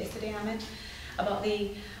 Was it yesterday, Amit? About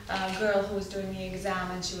the girl who was doing the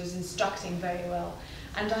exam, and she was instructing very well.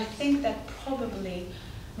 And I think that probably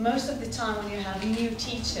most of the time when you have new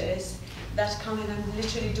teachers that come in and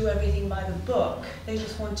literally do everything by the book, they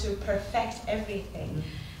just want to perfect everything.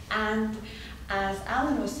 And as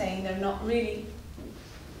Alan was saying, they're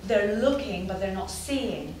looking, but they're not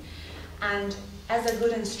seeing. And as a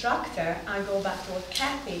good instructor, I go back to what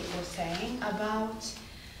Kathy was saying about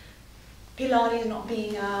Pilates not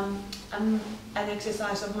being an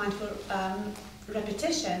exercise of mindful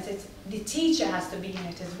repetitions. It's the teacher has to be in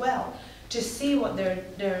it as well, to see what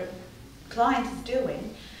their client is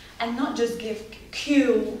doing, and not just give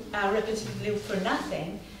cue repetitively for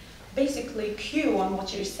nothing, basically cue on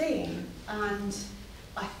what you're saying. And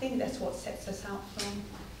I think that's what sets us out from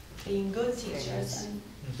being good teachers.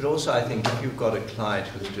 But also I think if you've got a client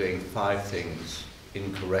who's doing 5 things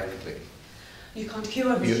incorrectly, you can't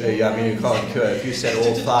cure everything. You can't cure. If you said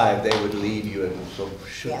all 5, they would leave you and sort of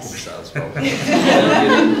shoot themselves.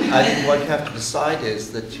 I think what you have to decide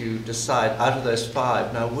is that you decide out of those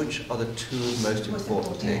 5, now which are the 2 most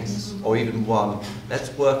important things, or even 1. Let's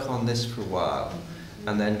work on this for a while,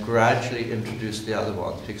 and then gradually introduce the other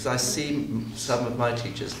ones. Because I see some of my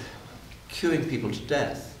teachers cueing people to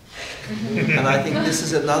death. And I think this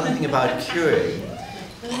is another thing about cueing.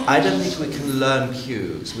 I don't think we can learn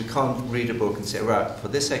cues. We can't read a book and say, right, for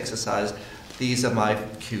this exercise, these are my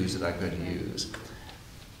cues that I'm going to use.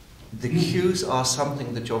 The cues are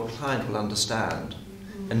something that your client will understand.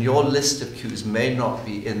 And your list of cues may not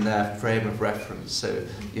be in their frame of reference. So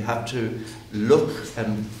you have to look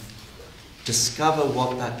and discover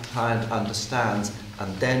what that client understands,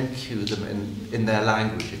 and then cue them in their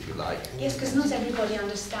language, if you like. Yes, because not everybody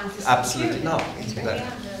understands this. Absolutely not.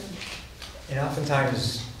 And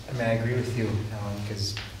oftentimes, I mean, I agree with you, Alan,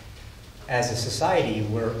 because as a society,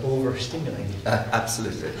 we're overstimulated.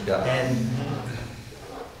 Absolutely, yeah. And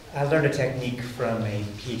I learned a technique from a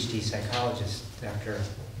PhD psychologist, Dr.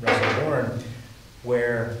 Russell Warren,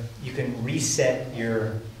 where you can reset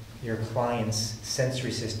your client's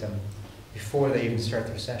sensory system before they even start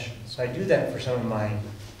their session. So I do that for some of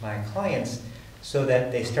my clients so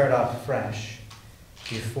that they start off fresh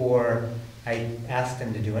before I ask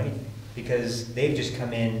them to do anything. Because they've just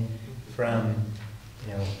come in from,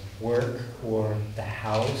 you know, work or the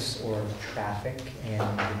house or traffic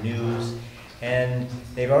and the news, and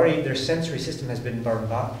their sensory system has been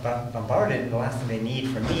bombarded, and the last thing they need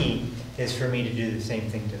from me is for me to do the same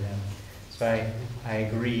thing to them. So I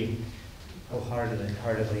agree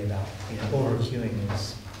wholeheartedly about, you know, over-cueing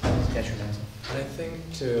is detrimental. And I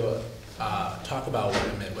think to talk about what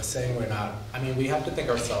Amit was saying, we have to think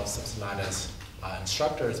ourselves as not as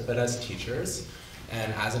instructors, but as teachers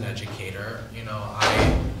and as an educator. You know,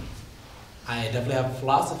 I definitely have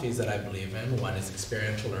philosophies that I believe in. One is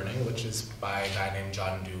experiential learning, which is by a guy named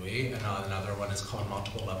John Dewey, and another one is called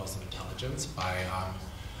Multiple Levels of Intelligence by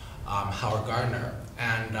Howard Gardner.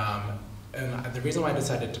 And the reason why I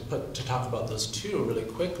decided to talk about those two really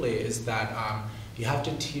quickly is that you have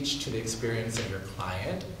to teach to the experience of your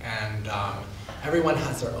client, and everyone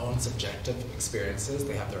has their own subjective experiences.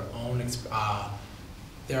 They have their own,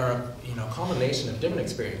 they're a combination of different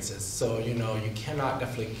experiences. So, you know, you cannot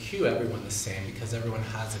definitely cue everyone the same because everyone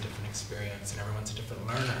has a different experience and everyone's a different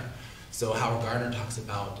learner. So Howard Gardner talks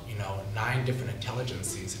about, 9 different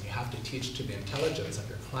intelligences, and you have to teach to the intelligence of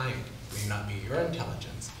your client. It may not be your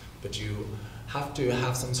intelligence, but you have to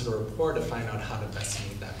have some sort of rapport to find out how to best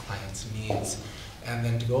meet that client's needs. And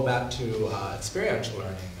then to go back to experiential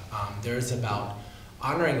learning, there's about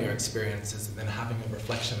honoring your experiences and then having a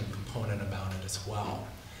reflection component about it as well.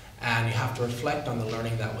 And you have to reflect on the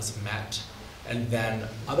learning that was met, and then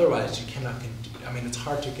otherwise you cannot, it's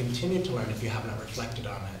hard to continue to learn if you have not reflected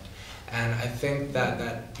on it. And I think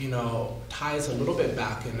that ties a little bit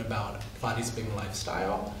back in about Pilates being a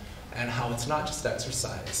lifestyle and how it's not just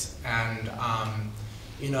exercise. And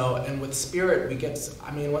and with spirit, we get,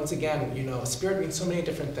 once again, spirit means so many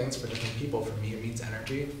different things for different people. For me, it means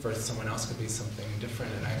energy. For someone else, it could be something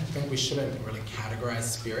different. And I think we shouldn't really categorize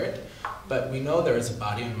spirit, but we know there is a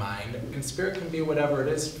body and mind, and spirit can be whatever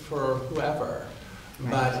it is for whoever.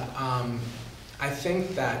 Right. But I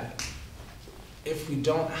think that if we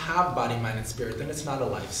don't have body, mind, and spirit, then it's not a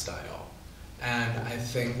lifestyle. And I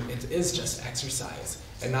think it is just exercise.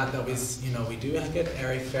 And not that we do get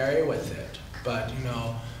airy-fairy with it, but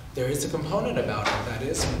there is a component about it that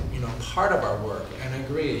is part of our work. And I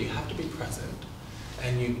agree, you have to be present,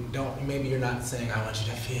 and you don't. Maybe you're not saying I want you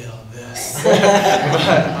to feel this,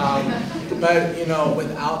 but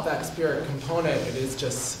without that spirit component, it is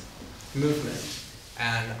just movement.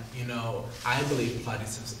 And I believe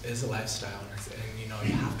Pilates is a lifestyle, and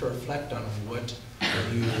you have to reflect on what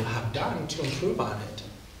you have done to improve on it,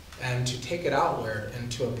 and to take it outward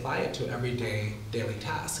and to apply it to everyday daily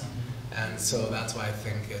tasks. And so that's why I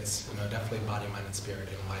think it's definitely body, mind, and spirit,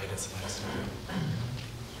 and why it is a lifestyle.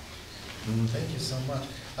 Thank you so much.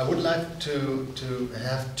 I would like to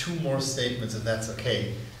have 2 more statements, if that's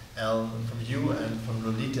okay, Alan, from you and from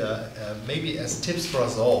Lolita, maybe as tips for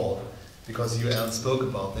us all, because you, Alan, spoke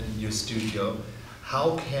about that in your studio.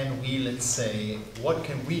 How can we, let's say, what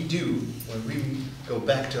can we do when we go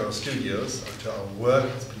back to our studios or to our work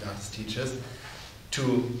as Pilates teachers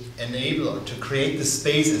to enable or to create the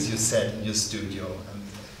space, as you said, in your studio? And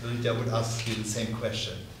Lolita would ask you the same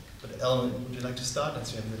question. But Ellen, would you like to start?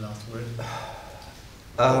 As you have the last word.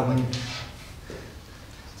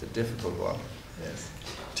 It's a difficult one. Yes.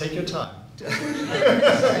 Take your time.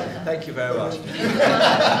 Thank you very much.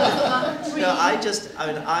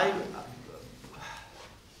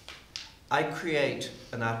 I create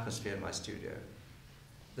an atmosphere in my studio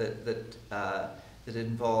that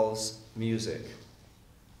involves music,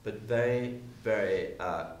 but very, very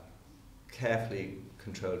carefully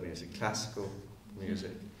controlled music, classical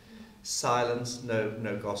music, silence,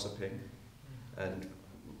 no gossiping and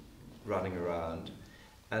running around,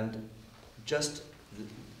 and just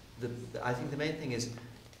I think the main thing is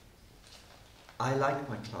I like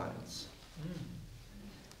my clients,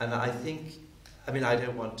 and I think, I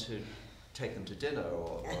don't want to take them to dinner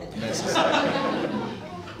or necessarily,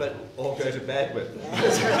 or go to bed with them.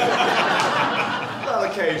 Well,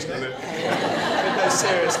 occasionally. No,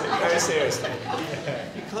 seriously, very seriously.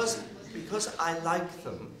 Because I like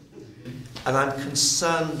them, and I'm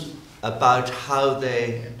concerned about how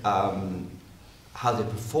they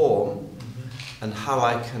perform and how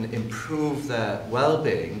I can improve their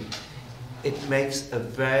well-being. it makes a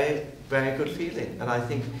very, very good feeling. And I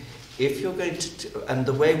think if you're going to, and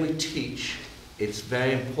the way we teach, it's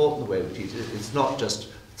very important the way we teach. It's not just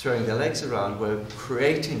throwing their legs around, we're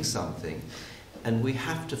creating something, and we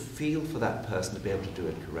have to feel for that person to be able to do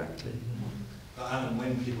it correctly. Alan,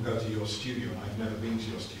 when people go to your studio, and I've never been to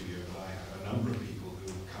your studio, but I have a number of people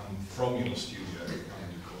who come from your studio who come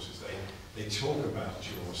and do courses, they talk about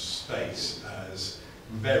your space as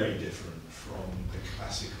very different from the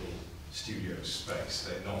classical studio space.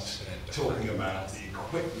 They're not talking about the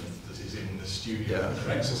equipment that is in the studio that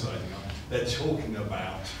they're exercising on. They're talking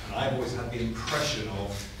about, and I've always had the impression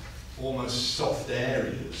of almost soft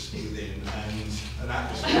areas within and an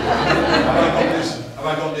atmosphere. have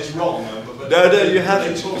I got this wrong? But no, you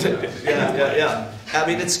haven't. They talk about it. Yeah. I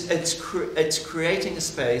mean, it's creating a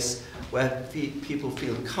space where people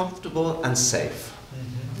feel comfortable and safe.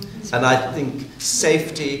 And I think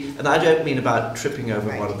safety, and I don't mean about tripping over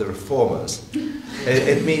one of the reformers.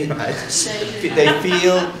 It means they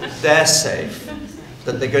feel they're safe,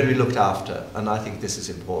 that they're going to be looked after, and I think this is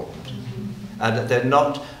important. And they're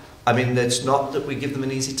not, I mean, it's not that we give them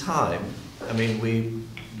an easy time. I mean, we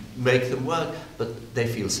make them work, but they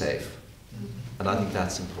feel safe. And I think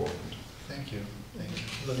that's important. Thank you. Thank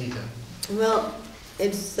you. Lolita. Well,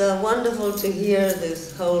 it's wonderful to hear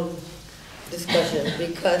this whole discussion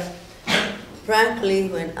because, frankly,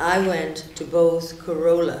 when I went to both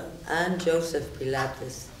Corolla and Joseph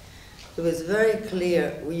Pilates, it was very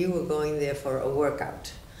clear you were going there for a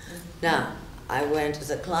workout. Now, I went as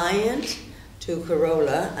a client to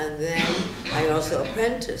Corolla, and then I also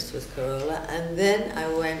apprenticed with Corolla, and then I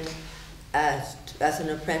went as an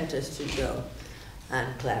apprentice to Joe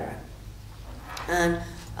and Clara. And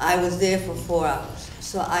I was there for 4 hours,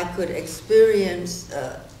 so I could experience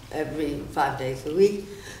every 5 days a week,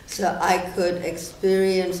 so I could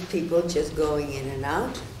experience people just going in and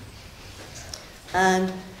out.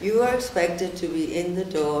 And you were expected to be in the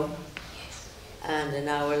door, and an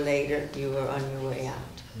hour later you were on your way out.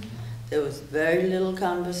 There was very little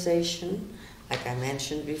conversation, like I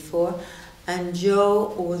mentioned before, and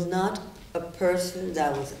Joe was not a person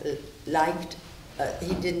that was liked,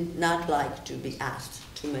 he did not like to be asked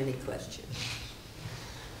too many questions.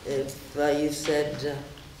 If you said,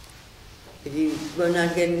 if you were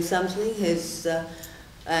not getting something, his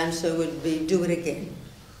answer would be, do it again.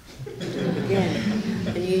 Do it again.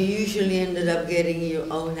 And you usually ended up getting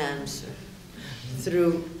your own answer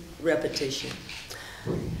through repetition.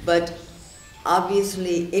 But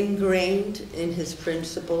obviously ingrained in his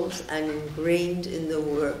principles and ingrained in the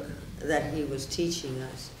work that he was teaching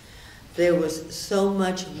us, there was so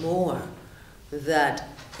much more that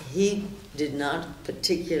he did not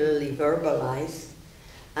particularly verbalize,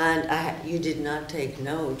 and you did not take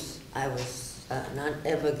notes. I was not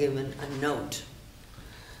ever given a note.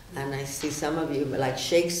 And I see some of you like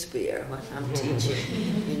Shakespeare when I'm teaching,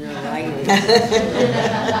 you know, writing.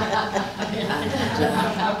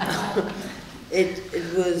 It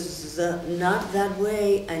was not that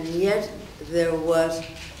way, and yet there was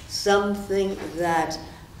something that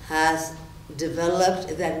has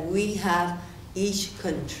developed, that we have each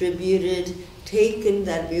contributed, taken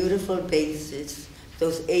that beautiful basis,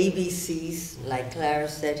 those ABCs, like Clara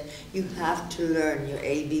said, you have to learn your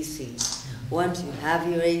ABCs. Once you have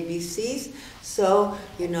your ABCs, so,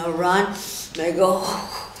 you know, Ron may go,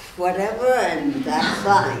 whatever, and that's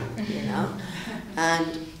fine, you know.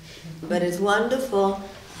 But it's wonderful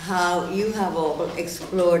how you have all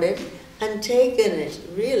explored it and taken it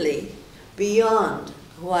really beyond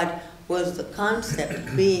what was the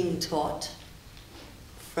concept being taught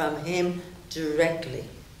from him directly.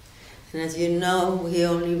 And as you know, he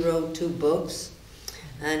only wrote 2 books,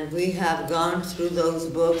 and we have gone through those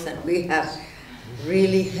books, and we have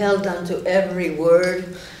really held onto every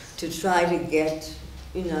word to try to get,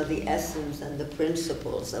 you know, the essence and the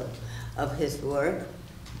principles of his work.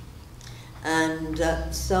 And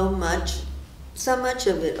so much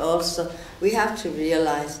of it also, we have to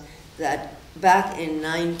realize that back in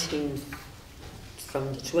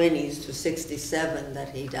from the 20s to 67 that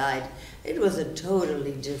he died, it was a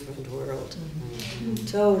totally different world.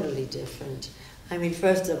 Totally different. I mean,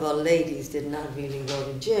 first of all, ladies did not really go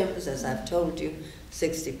to gyms. As I've told you,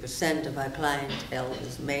 60% of our clientele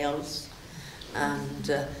is males.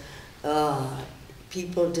 And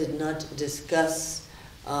people did not discuss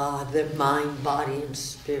their mind, body, and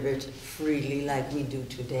spirit freely like we do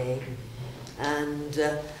today. And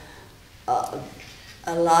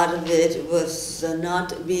a lot of it was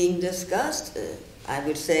not being discussed, I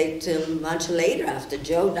would say, till much later, after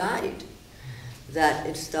Joe died, that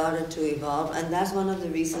it started to evolve. And that's one of the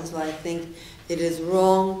reasons why I think it is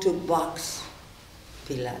wrong to box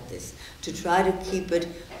Pilates, to try to keep it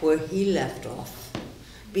where he left off,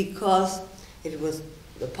 because it was,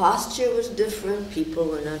 the posture was different, people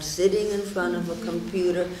were not sitting in front of a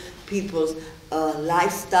computer, people's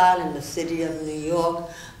lifestyle in the city of New York,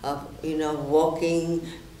 walking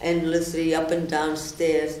endlessly up and down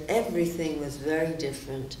stairs, everything was very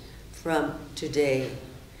different from today.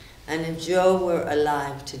 And if Joe were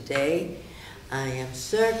alive today, I am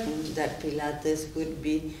certain that Pilates would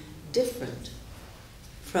be different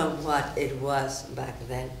from what it was back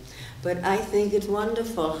then. But I think it's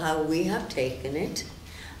wonderful how we have taken it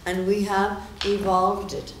and we have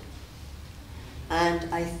evolved it.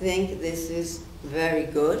 And I think this is very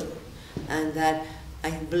good, and that I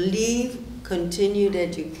believe continued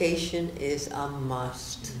education is a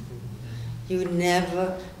must. You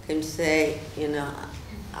never can say,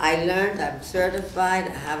 I learned, I'm certified,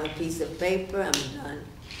 I have a piece of paper, I'm done.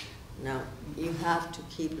 No, you have to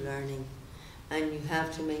keep learning, and you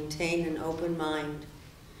have to maintain an open mind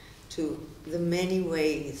to the many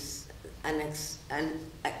ways, and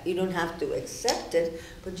you don't have to accept it,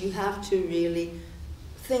 but you have to really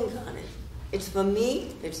think on it. It's for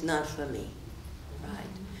me, it's not for me,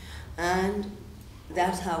 right? And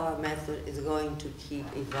that's how our method is going to keep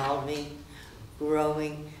evolving,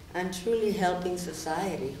 growing, and truly helping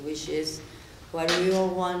society, which is what we all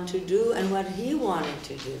want to do and what he wanted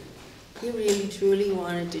to do. He really, truly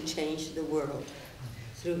wanted to change the world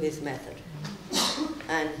through his method.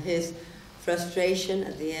 And his frustration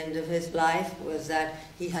at the end of his life was that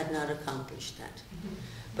he had not accomplished that.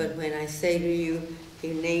 But when I say to you, he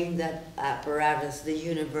named that apparatus the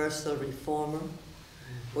Universal Reformer,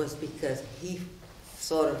 was because he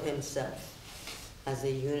thought of himself as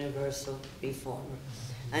a universal reformer.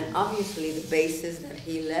 And obviously the basis that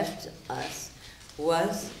he left us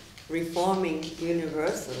was reforming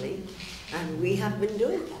universally, and we have been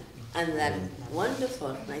doing that. And that's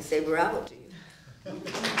wonderful, and I say bravo to you.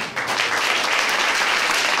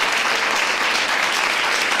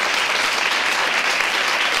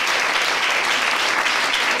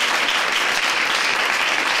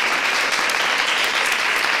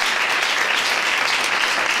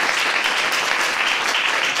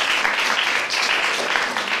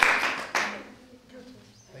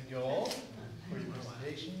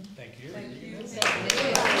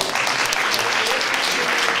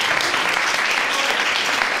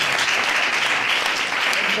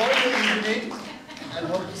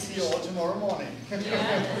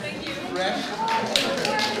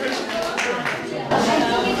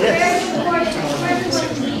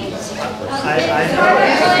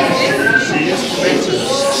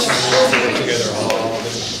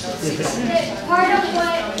 Part of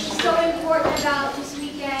what's so important about this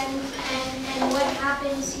weekend and what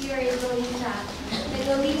happens here is Lolita. That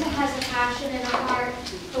Lolita has a passion and a heart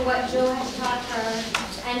for what Joe has taught her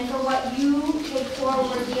and for what you take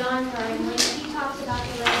forward beyond her. And when she talks about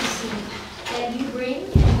the legacy that you bring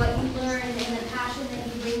and what you learn and the passion that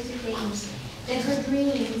you bring to things, that her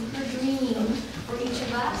dream for each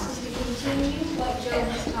of us is to continue what Joe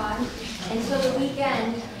has taught. And so the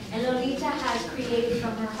weekend, and Lolita has created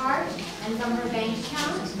from her heart, and from her bank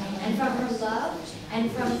account, and from her love,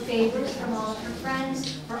 and from favors from all of her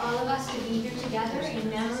friends, for all of us to be here together in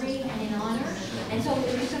memory and in honor. And so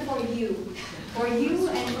Lolita, for you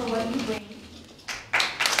and for what you bring.